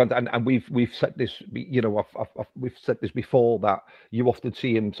think sometimes, and we've said this, we've said this before, that you often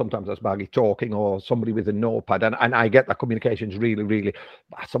see him sometimes as Asbaghi talking, or somebody with a notepad, and I get that communication's really, really.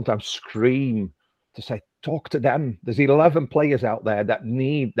 I sometimes scream to say, talk to them. There's 11 players out there that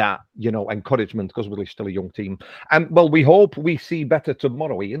need that, encouragement, because we're still a young team. And well, we hope we see better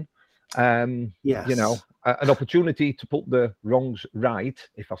tomorrow, Ian. Yes. An opportunity to put the wrongs right,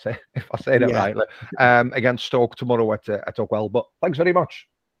 if I say that rightly, against Stoke tomorrow at Oakwell. But thanks very much.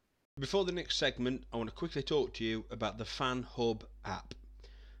 Before the next segment, I want to quickly talk to you about the Fan Hub app.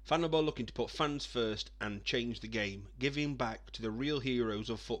 Fan Hub are looking to put fans first and change the game, giving back to the real heroes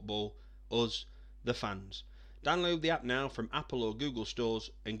of football, us, the fans. Download the app now from Apple or Google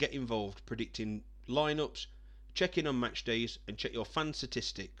stores and get involved, predicting lineups, check in on match days, and check your fan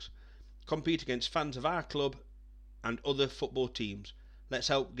statistics. Compete against fans of our club and other football teams. Let's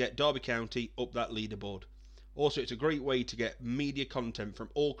help get Derby County up that leaderboard. Also, it's a great way to get media content from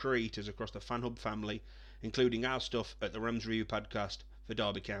all creators across the Fan Hub family, including our stuff at the Rams Review podcast for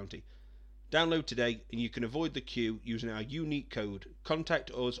Derby County. Download today and you can avoid the queue using our unique code.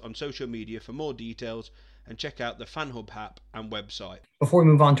 Contact us on social media for more details and check out the Fan Hub app and website. Before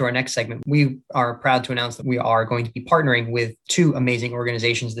we move on to our next segment, we are proud to announce that we are going to be partnering with 2 amazing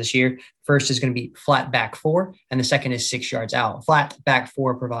organizations this year. First is going to be Flat Back 4, and the second is 6 Yards Out. Flat Back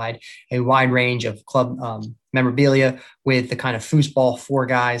 4 provide a wide range of club memorabilia with the kind of foosball 4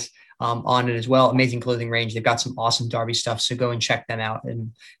 guys on it as well. Amazing clothing range. They've got some awesome Derby stuff, so go and check them out.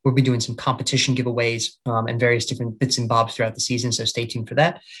 And we'll be doing some competition giveaways and various different bits and bobs throughout the season, so stay tuned for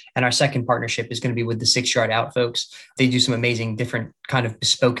that. And our second partnership is going to be with the 6 Yard Out folks. They do some amazing different kind of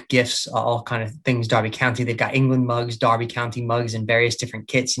bespoke gifts, all kind of things Derby County. They've got England mugs, Derby County mugs, and various different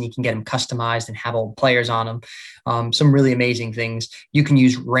kits, and you can get them customized and have old players on them. Some really amazing things. You can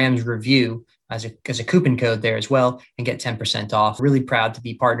use Rams Review as a coupon code there as well and get 10% off. Really proud to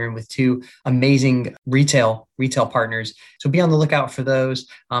be partnering with 2 amazing retail partners. So be on the lookout for those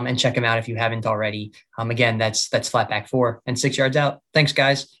and check them out if you haven't already. Again, that's Flatback 4 and 6 Yards Out. Thanks,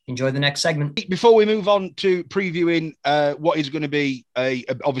 guys. Enjoy the next segment. Before we move on to previewing what is going to be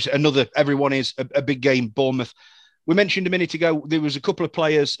obviously another, everyone is a big game, Bournemouth. We mentioned a minute ago, there was a couple of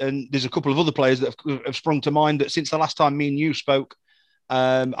players, and there's a couple of other players that have sprung to mind that since the last time me and you spoke,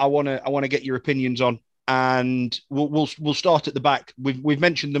 I want to get your opinions on, and we'll start at the back. We've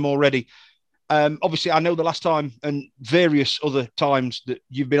mentioned them already. Obviously, I know the last time and various other times that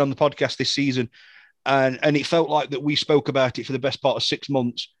you've been on the podcast this season, and it felt like that we spoke about it for the best part of 6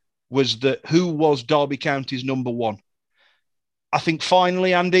 months, was that who was Derby County's number 1? I think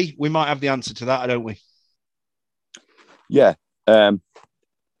finally, Andy, we might have the answer to that, don't we? Yeah. I've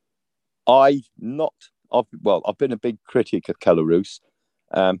been a big critic of Keller-Roos.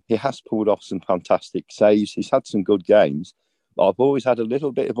 He has pulled off some fantastic saves. He's had some good games, but I've always had a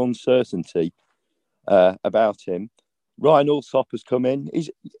little bit of uncertainty about him. Ryan Allsop has come in.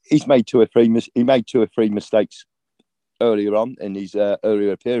 He made 2 or 3 mistakes earlier on in his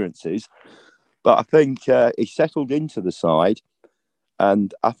earlier appearances, but I think he settled into the side,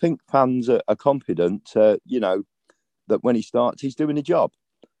 and I think fans are confident. That when he starts, he's doing a job.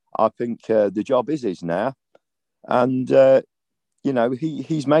 I think the job is his now, and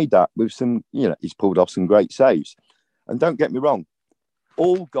he's made that with some. He's pulled off some great saves. And don't get me wrong,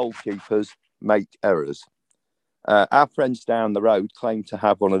 all goalkeepers make errors. Our friends down the road claim to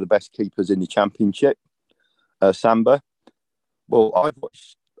have one of the best keepers in the Championship, Samba. Well,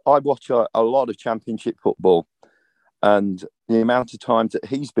 I watch a lot of Championship football, and the amount of times that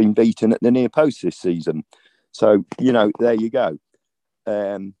he's been beaten at the near post this season. So, there you go.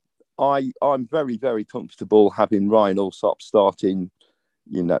 I'm very, very comfortable having Ryan Allsop starting,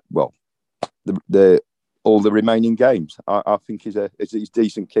 all the remaining games. I think he's a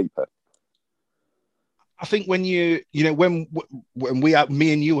decent keeper. I think when when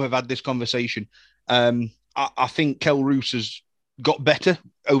me and you have had this conversation, I think Keller-Roos has got better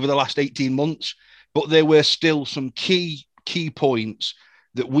over the last 18 months, but there were still some key points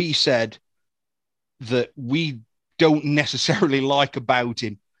that we said that we don't necessarily like about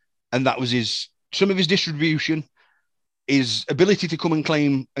him. And that was some of his distribution, his ability to come and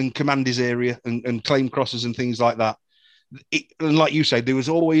claim and command his area and claim crosses and things like that. And like you said, there was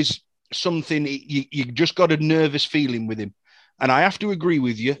always something, you just got a nervous feeling with him. And I have to agree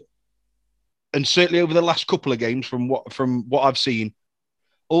with you. And certainly over the last couple of games, from what I've seen,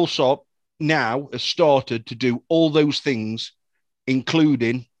 also now has started to do all those things,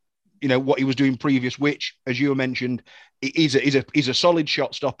 including, what he was doing previous, which, as you mentioned, is a solid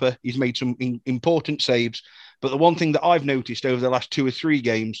shot stopper. He's made some important saves. But the one thing that I've noticed over the last 2 or 3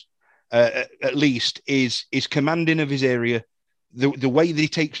 games, at least, is commanding of his area, the way that he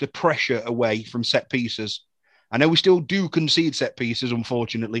takes the pressure away from set pieces. I know we still do concede set pieces,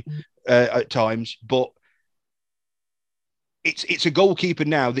 unfortunately, at times, but it's a goalkeeper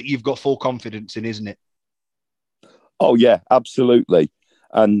now that you've got full confidence in, isn't it? Oh yeah, absolutely.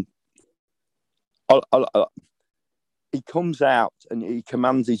 And he comes out and he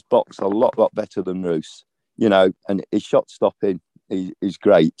commands his box a lot better than Roos, and his shot stopping is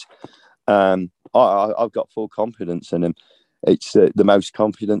great. I've got full confidence in him. It's the most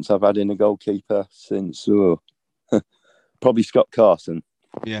confidence I've had in a goalkeeper since probably Scott Carson.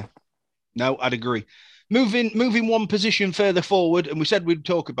 Yeah, no, I'd agree. Moving one position further forward, and we said we'd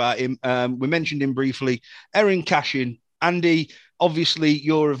talk about him. We mentioned him briefly. Erin Cashin. Andy, obviously,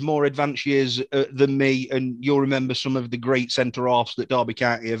 you're of more advanced years than me, and you'll remember some of the great centre-halves that Derby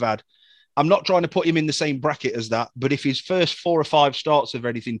County have had. I'm not trying to put him in the same bracket as that, but if his first 4 or 5 starts have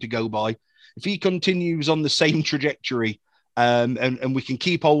anything to go by, if he continues on the same trajectory, and we can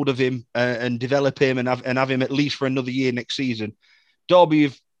keep hold of him and develop him and have him at least for another year next season, Derby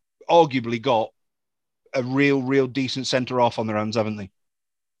have arguably got a real decent centre-half on their hands, haven't they?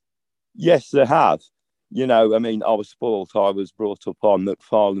 Yes, they have. I was spoilt. I was brought up on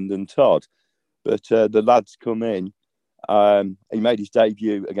McFarland and Todd. But the lads come in. He made his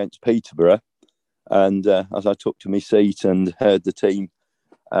debut against Peterborough. And as I took to my seat and heard the team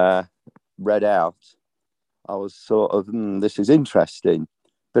read out, I was sort of, this is interesting.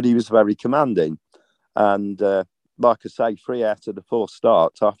 But he was very commanding. And like I say, 3 out of the 4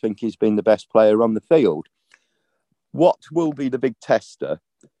 starts, I think he's been the best player on the field. What will be the big tester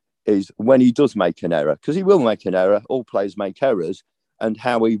is when he does make an error, because he will make an error. All players make errors, and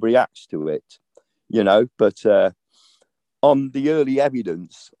how he reacts to it, But on the early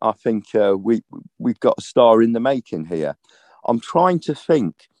evidence, I think we've got a star in the making here. I'm trying to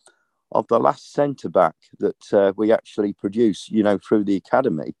think of the last centre back that we actually produced, through the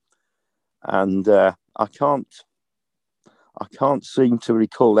academy, and I can't seem to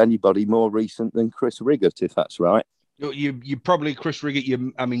recall anybody more recent than Chris Riggott, if that's right. You probably Chris Riggott.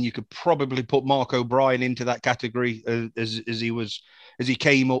 You could probably put Mark O'Brien into that category as he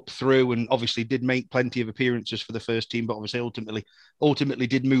came up through, and obviously did make plenty of appearances for the first team, but obviously ultimately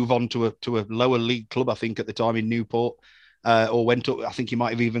did move on to a lower league club, I think at the time in Newport, or went up. I think he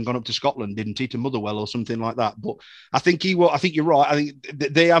might have even gone up to Scotland, didn't he, to Motherwell or something like that. But I think I think you're right. I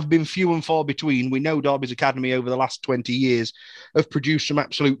think they have been few and far between. We know Derby's academy over the last 20 years have produced some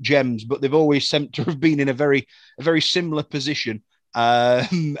absolute gems, but they've always seemed to have been in a very similar position.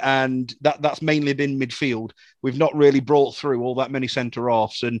 And that's mainly been midfield. We've not really brought through all that many centre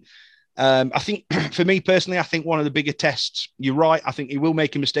halves. And I think for me personally, I think one of the bigger tests, you're right, I think he will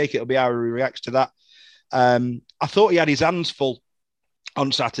make a mistake. It'll be how he reacts to that. I thought he had his hands full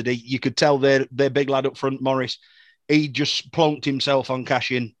on Saturday. You could tell their big lad up front, Morris, he just plonked himself on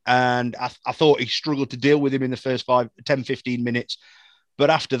Cashin, and I thought he struggled to deal with him in the first 10, 15 minutes. But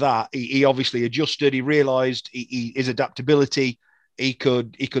after that, he obviously adjusted. He realised his adaptability. He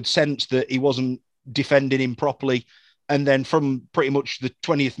could sense that he wasn't defending him properly. And then from pretty much the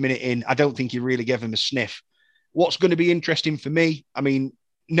 20th minute in, I don't think he really gave him a sniff. What's going to be interesting for me,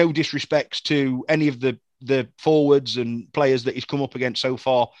 no disrespects to any of the forwards and players that he's come up against so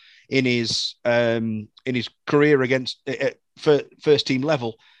far in his career against first team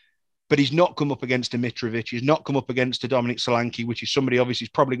level, but he's not come up against a Mitrovic. He's not come up against a Dominic Solanke, which is somebody obviously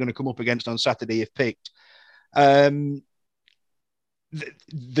he's probably going to come up against on Saturday if picked. The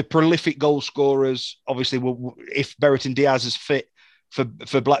prolific goal scorers, obviously, if Brereton Diaz is fit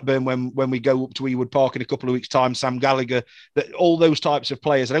for Blackburn when we go up to Ewood Park in a couple of weeks' time, Sam Gallagher, that all those types of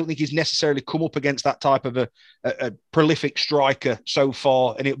players, I don't think he's necessarily come up against that type of a prolific striker so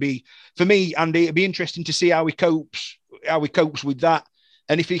far. And it'll be, for me, Andy, it'll be interesting to see how he copes with that.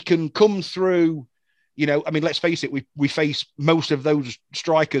 And if he can come through, let's face it, we face most of those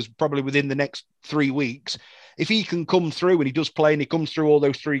strikers probably within the next 3 weeks. If he can come through and he does play and he comes through all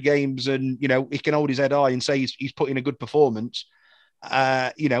those 3 games and, he can hold his head high and say he's put in a good performance,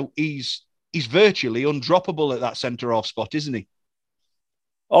 he's virtually undroppable at that centre half spot, isn't he?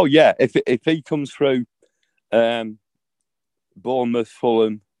 Oh yeah, if he comes through Bournemouth,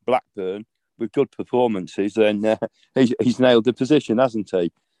 Fulham, Blackburn with good performances, then he's nailed the position, hasn't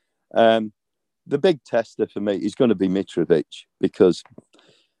he? the big tester for me is going to be Mitrovic because,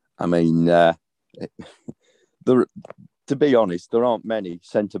 I mean, to be honest, there aren't many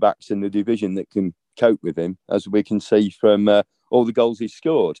centre-backs in the division that can cope with him, as we can see from all the goals he's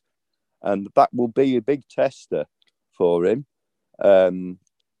scored. And that will be a big tester for him.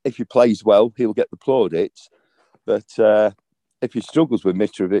 If he plays well, he'll get the plaudits. But if he struggles with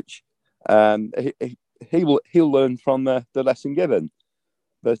Mitrovic, he'll learn from the lesson given.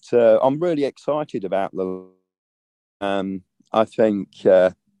 But I'm really excited about the. I think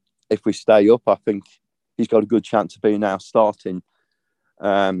if we stay up, I think he's got a good chance of being our starting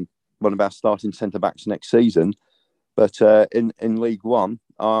one of our starting centre backs next season. But in League One,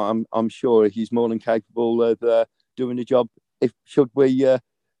 I'm sure he's more than capable of doing the job. Should we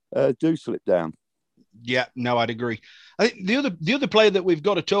do slip down? Yeah, no, I'd agree. I think the other player that we've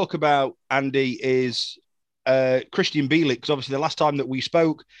got to talk about, Andy, is Christian Bielik, because obviously the last time that we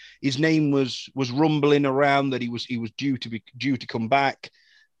spoke, his name was rumbling around that he was due to come back,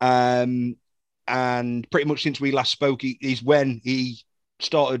 and pretty much since we last spoke, is when he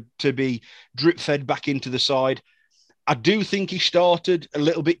started to be drip fed back into the side. I do think he started a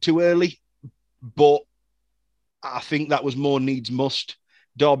little bit too early, but I think that was more needs must.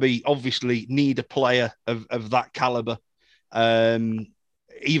 Derby obviously need a player of that caliber.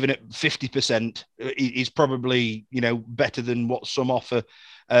 Even at 50%, is probably, better than what some offer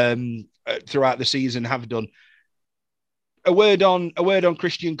throughout the season have done. A word on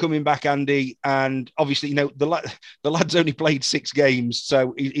Christian coming back, Andy, and obviously, the lad's only played 6 games,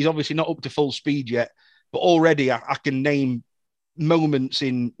 so he's obviously not up to full speed yet. But already, I can name moments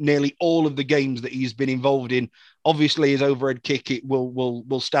in nearly all of the games that he's been involved in. Obviously, his overhead kick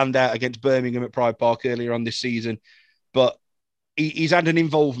will stand out against Birmingham at Pride Park earlier on this season, but he's had an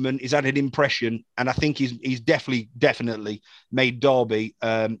involvement, he's had an impression, and I think he's definitely made Derby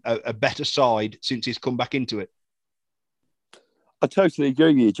a better side since he's come back into it. I totally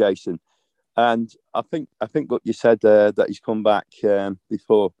agree with you, Jason. And I think what you said that he's come back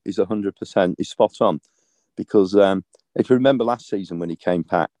before he's 100% is spot on. Because if you remember last season when he came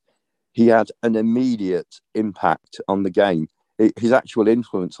back, he had an immediate impact on the game. His actual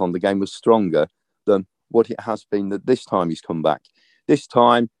influence on the game was stronger than what it has been that this time he's come back. This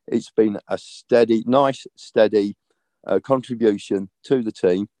time it's been a nice, steady contribution to the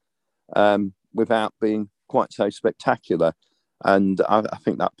team without being quite so spectacular. And I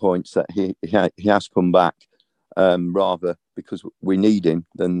think that points that he has come back rather because we need him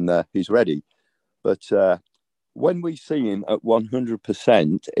than he's ready. But when we see him at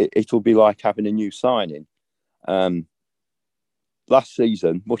 100%, it'll be like having a new signing. Last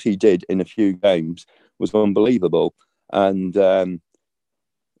season, what he did in a few games was unbelievable. And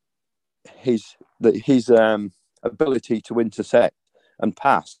his ability to intercept and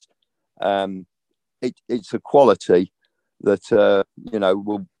pass, it's a quality that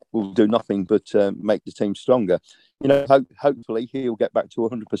will do nothing but make the team stronger. Hopefully he'll get back to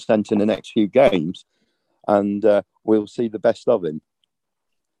 100% in the next few games, and we'll see the best of him.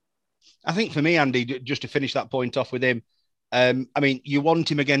 I think for me, Andy, just to finish that point off with him, you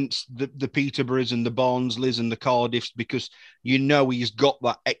want him against the Peterboroughs and the Barnsleys and the Cardiffs because he's got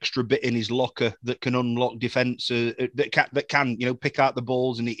that extra bit in his locker that can unlock defence, that can pick out the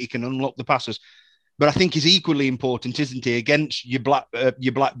balls, and he can unlock the passes. But I think he's equally important, isn't he, against your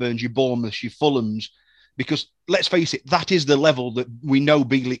Blackburns, your Bournemouths, your Fulhams, because let's face it, that is the level that we know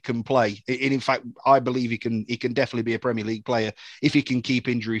Bielik can play. And in fact, I believe he can definitely be a Premier League player if he can keep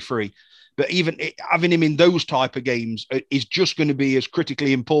injury free. But even having him in those type of games is just going to be as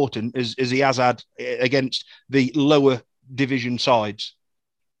critically important as he has had against the lower division sides.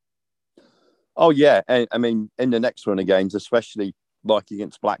 Oh, yeah. I mean, in the next run of games, especially like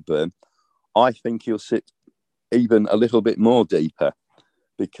against Blackburn, I think he'll sit even a little bit more deeper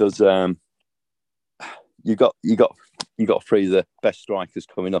because you got 3 of the best strikers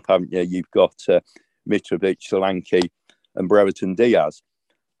coming up, haven't you? You've got Mitrovic, Solanke, and Brereton Diaz,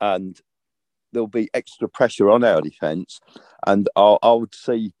 and there'll be extra pressure on our defence. And I would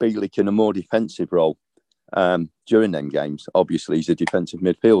see Bielik in a more defensive role during them games. Obviously, he's a defensive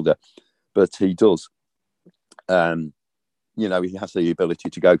midfielder, but he does. He has the ability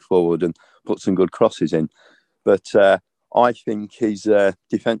to go forward and put some good crosses in. But I think his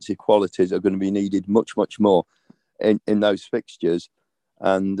defensive qualities are going to be needed much, much more in those fixtures.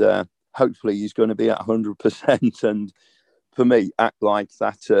 And hopefully he's going to be at 100% and, for me, act like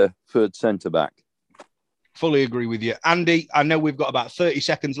that third centre-back. Fully agree with you. Andy, I know we've got about 30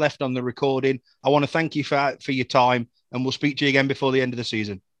 seconds left on the recording. I want to thank you for your time, and we'll speak to you again before the end of the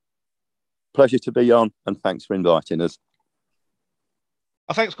season. Pleasure to be on, and thanks for inviting us.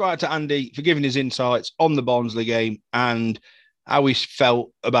 a thanks go out to Andy for giving his insights on the Barnsley game and how he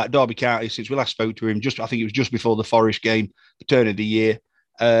felt about Derby County since we last spoke to him. I think it was just before the Forest game, the turn of the year.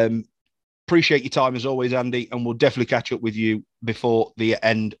 Appreciate your time as always, Andy, and we'll definitely catch up with you before the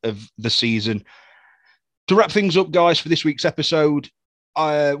end of the season. To wrap things up, guys, for this week's episode,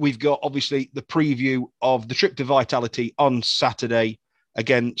 we've got obviously the preview of the trip to Vitality on Saturday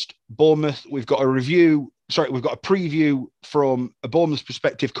against Bournemouth. We've got a preview from a Bournemouth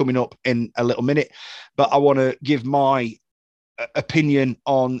perspective coming up in a little minute, but I want to give my opinion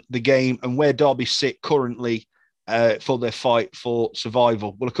on the game and where Derby sit currently for their fight for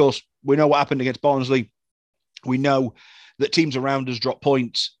survival. Well, of course, we know what happened against Barnsley. We know that teams around us drop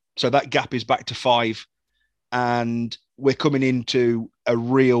points, so that gap is back to 5. And we're coming into a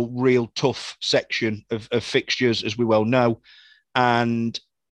real tough section of fixtures, as we well know. And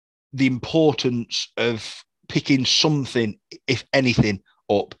the importance of picking something, if anything,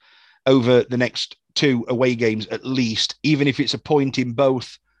 up over the next 2 away games at least, even if it's a point in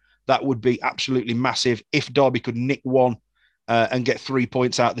both, that would be absolutely massive. If Derby could nick one and get 3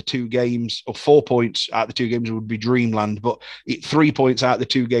 points out of the 2 games, or 4 points out of the 2 games, would be dreamland. But 3 points out of the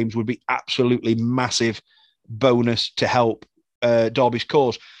 2 games would be absolutely massive bonus to help Derby's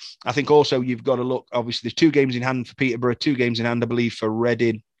cause. I think also you've got to look, obviously there's 2 games in hand for Peterborough, 2 games in hand, I believe, for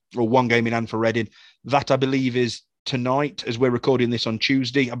Reading, or 1 game in hand for Reading. That, I believe, is tonight, as we're recording this on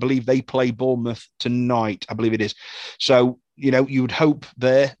Tuesday. I believe they play Bournemouth tonight. I believe it is. So, you would hope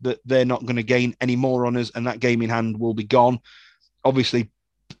there that they're not going to gain any more on us and that game in hand will be gone. Obviously,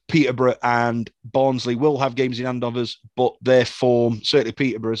 Peterborough and Barnsley will have games in hand of us, but their form, certainly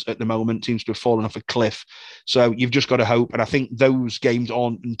Peterborough's at the moment, seems to have fallen off a cliff. So you've just got to hope. And I think those games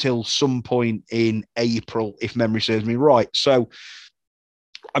on until some point in April, if memory serves me right. So,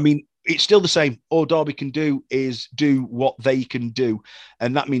 I mean, it's still the same. All Derby can do is do what they can do.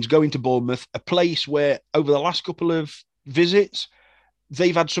 And that means going to Bournemouth, a place where over the last couple of visits,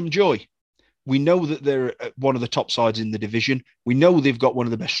 they've had some joy. We know that they're one of the top sides in the division. We know they've got one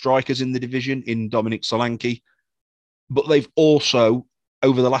of the best strikers in the division in Dominic Solanke. But they've also,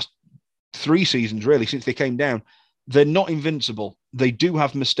 over the last 3 seasons, really, since they came down, they're not invincible. They do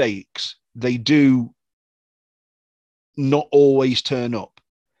have mistakes. They do not always turn up.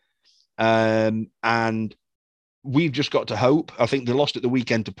 And we've just got to hope. I think they lost at the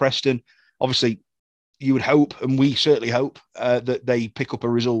weekend to Preston. Obviously, you would hope, and we certainly hope, that they pick up a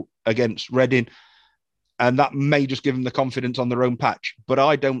result against Reading, and that may just give them the confidence on their own patch. But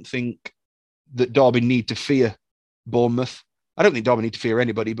I don't think that Derby need to fear Bournemouth. I don't think Derby need to fear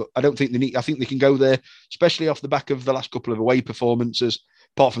anybody, but I don't think they need. I think they can go there, especially off the back of the last couple of away performances,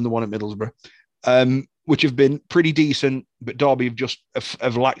 apart from the one at Middlesbrough, which have been pretty decent. But Derby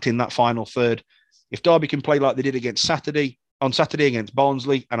have lacked in that final third. If Derby can play like they did on Saturday against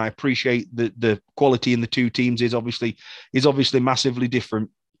Barnsley, and I appreciate the quality in the 2 teams is obviously massively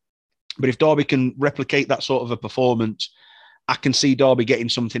different. But if Derby can replicate that sort of a performance, I can see Derby getting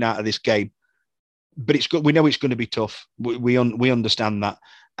something out of this game. But it's good. We know it's going to be tough. We understand that,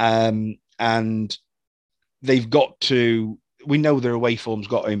 and they've got to. We know their away form's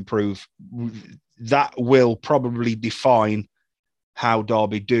got to improve. That will probably define how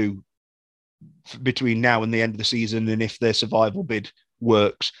Derby do between now and the end of the season, and if their survival bid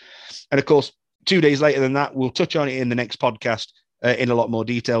works. And of course, 2 days later than that, we'll touch on it in the next podcast in a lot more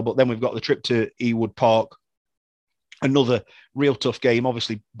detail. But then we've got the trip to Ewood Park, another real tough game.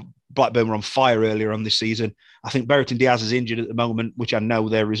 Obviously, Blackburn were on fire earlier on this season. I think Berriton Diaz is injured at the moment, which I know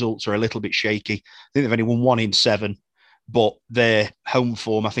their results are a little bit shaky. I think they've only won 1 in 7, but their home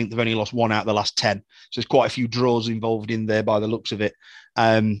form, I think they've only lost 1 out of the last 10. So there's quite a few draws involved in there by the looks of it.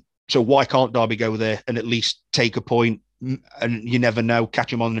 So why can't Derby go there and at least take a point? And you never know,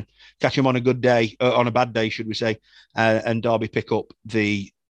 catch them on a good day, on a bad day, should we say, and Derby pick up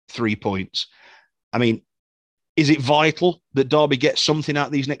the 3 points. I mean, is it vital that Derby gets something out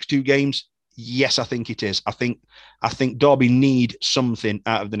of these next 2 games? Yes, I think it is. I think Derby need something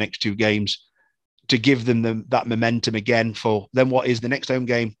out of the next 2 games to give them that momentum again for then what is the next home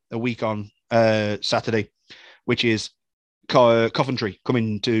game a week on Saturday, which is Coventry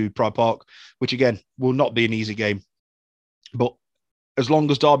coming to Pride Park, which again will not be an easy game. But as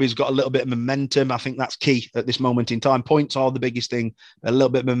long as Derby's got a little bit of momentum, I think that's key at this moment in time. Points are the biggest thing. A little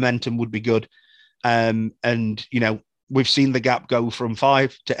bit of momentum would be good. And, we've seen the gap go from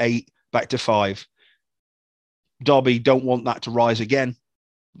 5 to 8 back to 5. Derby don't want that to rise again.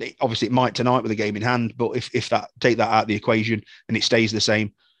 Obviously, it might tonight with a game in hand, but if that take that out of the equation and it stays the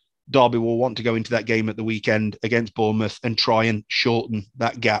same, Derby will want to go into that game at the weekend against Bournemouth and try and shorten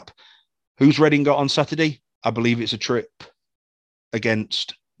that gap. Who's Reading got on Saturday? I believe it's a trip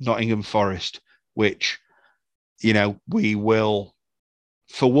against Nottingham Forest, which, we will,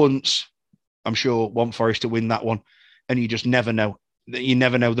 for once, I'm sure, want Forest to win that one. And you just never know. You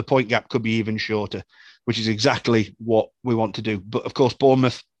never know. The point gap could be even shorter, which is exactly what we want to do. But of course,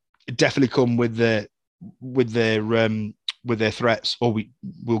 Bournemouth definitely come with their threats, or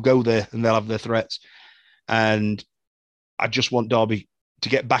we'll go there and they'll have their threats. And I just want Derby to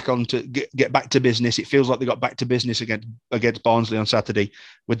get back to business. It feels like they got back to business against Barnsley on Saturday,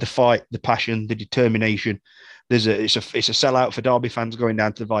 with the fight, the passion, the determination. It's a sellout for Derby fans going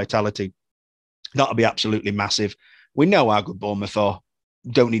down to the Vitality. That'll be absolutely massive. We know how good Bournemouth are.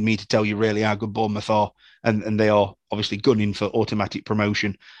 Don't need me to tell you really how good Bournemouth are, and they are obviously gunning for automatic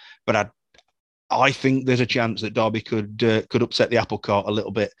promotion. But I think there's a chance that Derby could upset the apple cart a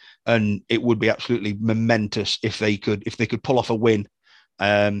little bit, and it would be absolutely momentous if they could pull off a win.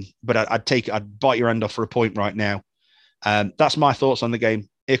 But I'd bite your hand off for a point right now. That's my thoughts on the game.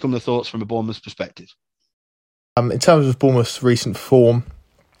 Here come the thoughts from a Bournemouth perspective. In terms of Bournemouth's recent form,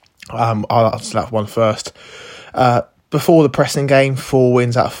 I'll answer that one first. Before the Preston game, 4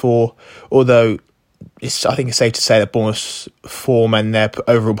 wins out of 4, although I think it's safe to say that Bournemouth's form and their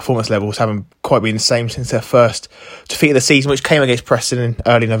overall performance levels haven't quite been the same since their first defeat of the season, which came against Preston in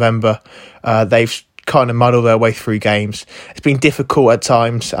early November. They've kind of muddled their way through games. It's been difficult at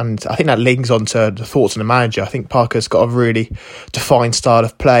times, and I think that links onto the thoughts of the manager. I think Parker's got a really defined style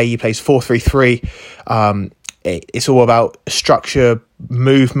of play. He plays 4-3-3. It's all about structure,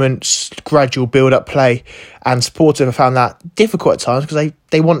 movements, gradual build-up play, and supporters have found that difficult at times because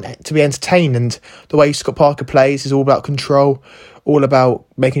they want to be entertained, and the way Scott Parker plays is all about control, all about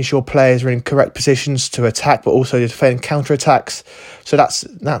making sure players are in correct positions to attack, but also to defend counter-attacks. So that's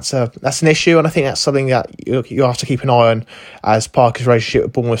an issue, and I think that's something that you have to keep an eye on as Parker's relationship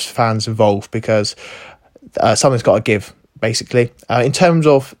with Bournemouth fans evolve, because something's got to give, basically. In terms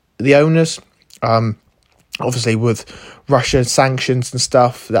of the owners, obviously with Russian sanctions and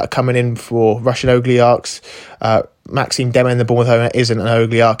stuff that are coming in for Russian oligarchs, Maxime Demin, the Bournemouth owner, isn't an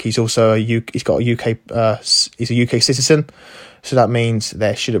oligarch. He's also he's a UK citizen, so that means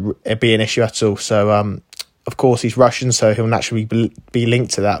there shouldn't be an issue at all. So of course he's Russian, so he'll naturally be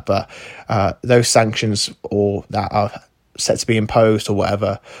linked to that. But those sanctions or that are set to be imposed or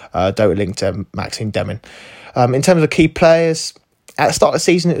whatever don't link to Maxime Demin. In terms of key players, at the start of the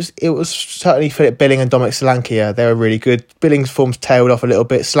season, it was certainly Philip Billing and Dominic Solanke. They were really good. Billing's form's tailed off a little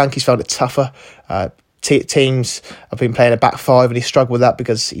bit. Solanke's found it tougher. Teams have been playing a back five, and he struggled with that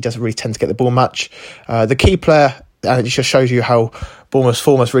because he doesn't really tend to get the ball much. The key player, and it just shows you how Bournemouth's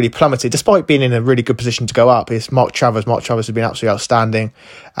form has really plummeted, despite being in a really good position to go up, is Mark Travers. Mark Travers has been absolutely outstanding.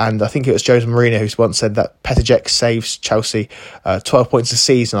 And I think it was Jose Mourinho who once said that Petr Cech saves Chelsea 12 points a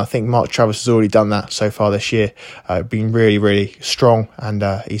season. I think Mark Travers has already done that so far this year. Been really, really strong, and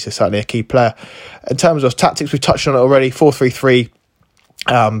he's certainly a key player. In terms of tactics, we've touched on it already. 4-3-3,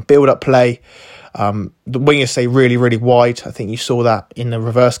 build-up play. The wingers stay really, really wide. I think you saw that in the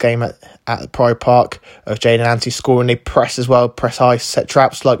reverse game at Pride Park of Jane and Ante scoring. They press as well, press high, set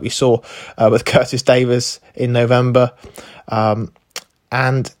traps like we saw with Curtis Davis in November.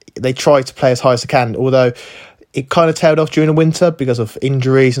 And they try to play as high as they can, although it kind of tailed off during the winter because of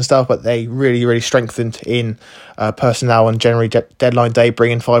injuries and stuff, but they really, really strengthened in personnel on January deadline day,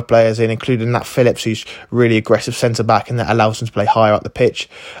 bringing 5 players in, including Nat Phillips, who's really aggressive centre-back, and that allows them to play higher up the pitch.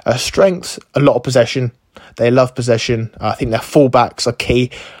 Strength, a lot of possession. They love possession. I think their fullbacks are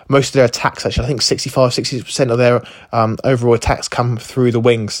key. Most of their attacks, actually, I think 65-60% of their overall attacks come through the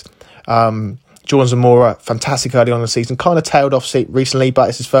wings. Jordan Zamora, fantastic early on in the season, kind of tailed off recently, but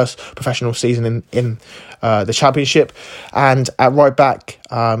it's his first professional season in the Championship. And at right back,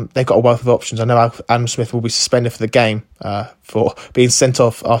 they've got a wealth of options. I know Adam Smith will be suspended for the game for being sent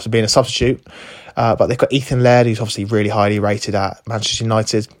off after being a substitute, but they've got Ethan Laird, who's obviously really highly rated at Manchester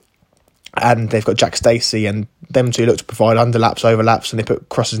United, and they've got Jack Stacey, and them two look to provide underlaps, overlaps, and they put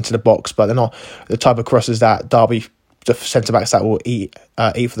crosses into the box, but they're not the type of crosses that Derby, the centre-backs, that will eat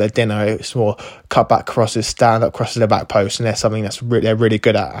for their dinner. It's more cut-back crosses, stand-up crosses to the back post, and they're something that's they're really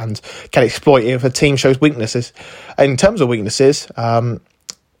good at and can exploit it if a team shows weaknesses. And in terms of weaknesses,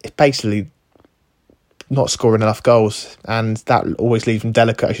 it's basically not scoring enough goals, and that always leaves them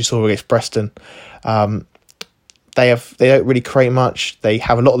delicate, as you saw against Preston. They don't really create much. They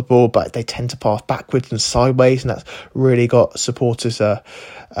have a lot of the ball, but they tend to pass backwards and sideways, and that's really got supporters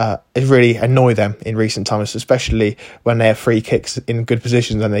really annoy them in recent times, especially when they have free kicks in good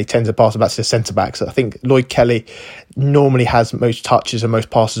positions and they tend to pass it back to the centre-backs. So I think Lloyd Kelly normally has most touches and most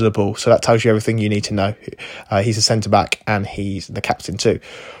passes of the ball, so that tells you everything you need to know. He's a centre-back and he's the captain too.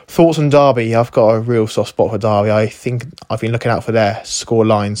 Thoughts on Derby? I've got a real soft spot for Derby. I think I've been looking out for their score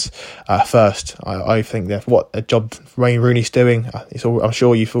lines first. I think that what a job Wayne Rooney's doing. I'm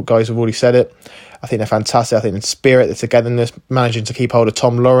sure you guys have already said it. I think they're fantastic. I think the spirit, the togetherness, managing to keep hold of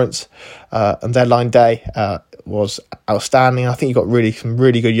Tom Lawrence on deadline day was outstanding. I think you've got some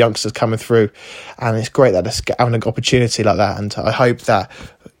really good youngsters coming through, and it's great that they're having an opportunity like that. And I hope that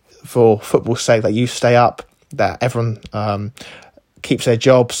for football's sake that you stay up, that everyone keeps their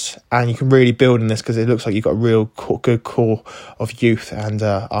jobs, and you can really build on this, because it looks like you've got a real good core of youth, and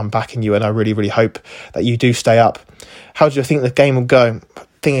I'm backing you, and I really, really hope that you do stay up. How do you think the game will go?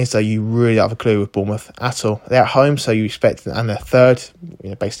 Thing is, though, you really don't have a clue with Bournemouth at all. They're at home, so you expect, and they're third,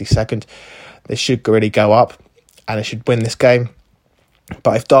 basically second. They should really go up, and they should win this game.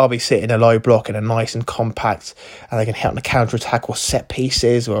 But if Derby sit in a low block and a nice and compact, and they can hit on a counter-attack or set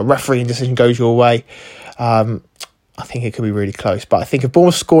pieces, or a refereeing decision goes your way, I think it could be really close. But I think if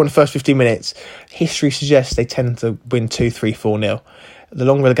Bournemouth score in the first 15 minutes, history suggests they tend to win 2-3, 4-0. The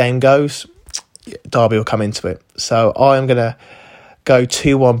longer the game goes, Derby will come into it. So I am going to go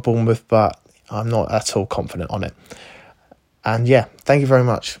 2-1 Bournemouth, but I'm not at all confident on it. And yeah, thank you very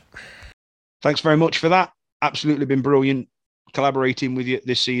much. Thanks very much for that. Absolutely been brilliant collaborating with you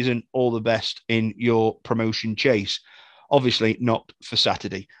this season. All the best in your promotion chase. Obviously not for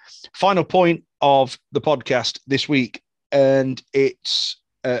Saturday. Final point of the podcast this week, and it's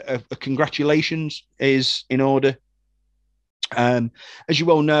a congratulations is in order. As you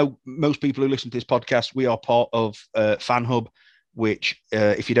well know, most people who listen to this podcast, we are part of Fan Hub, which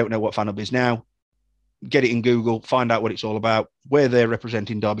if you don't know what Fan Hub is now, get it in Google, find out what it's all about. We're there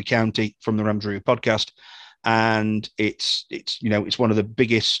representing Derby County from the Rams Review podcast, and it's one of the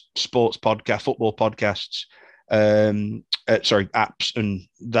biggest sports podcast, football podcasts, apps and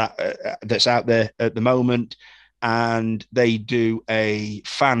that's out there at the moment. And they do a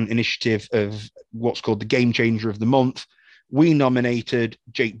fan initiative of what's called the Game Changer of the Month. We nominated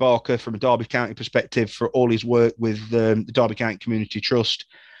Jake Barker from a Derby County perspective for all his work with the Derby County Community Trust.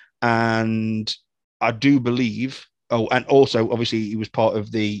 And I do believe, and also obviously he was part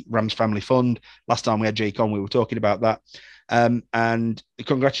of the Rams Family Fund. Last time we had Jake on, we were talking about that. And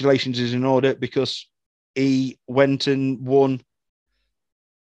congratulations is in order, because he went and won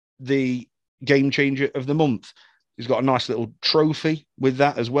the Game Changer of the Month. He's got a nice little trophy with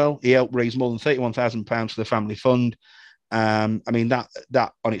that as well. He helped raise more than £31,000 for the family fund. I mean, that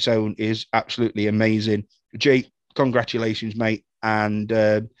on its own is absolutely amazing. Jake, congratulations, mate. And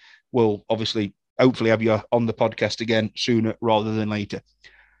we'll obviously, hopefully have you on the podcast again sooner rather than later.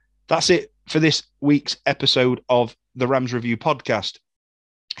 That's it for this week's episode of the Rams Review podcast.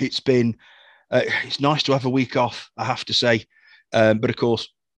 It's nice to have a week off, I have to say. But of course,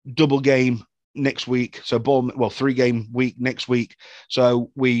 double game next week. So 3-game week next week.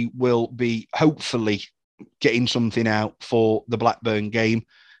 So we will be hopefully getting something out for the Blackburn game,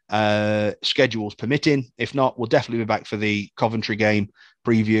 schedules permitting. If not, we'll definitely be back for the Coventry game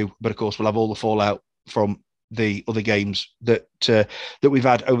preview. But of course, we'll have all the fallout from the other games that we've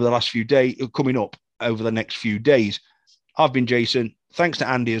had over the last few days, coming up over the next few days. I've been Jason. Thanks to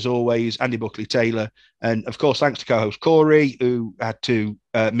Andy, as always, Andy Buckley-Taylor. And, of course, thanks to co-host Corey, who had to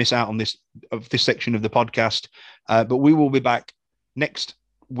miss out on this section of the podcast. But we will be back next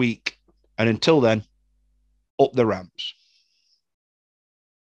week. And until then, up the Rams.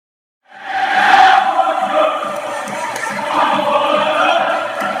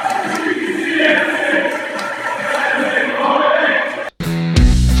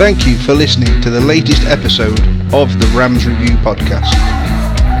 Thank you for listening to the latest episode of the Rams Review podcast.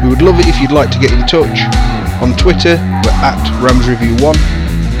 We would love it if you'd like to get in touch. On Twitter, we're at RamsReview1.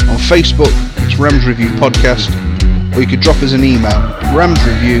 On Facebook, it's Rams Review Podcast. Or you could drop us an email,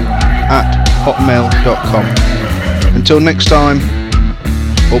 ramsreview@hotmail.com. Until next time,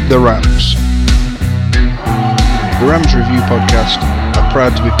 up the Rams. The Rams Review Podcast are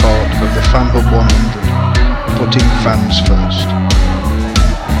proud to be part of the Fan Hub 100, putting fans first.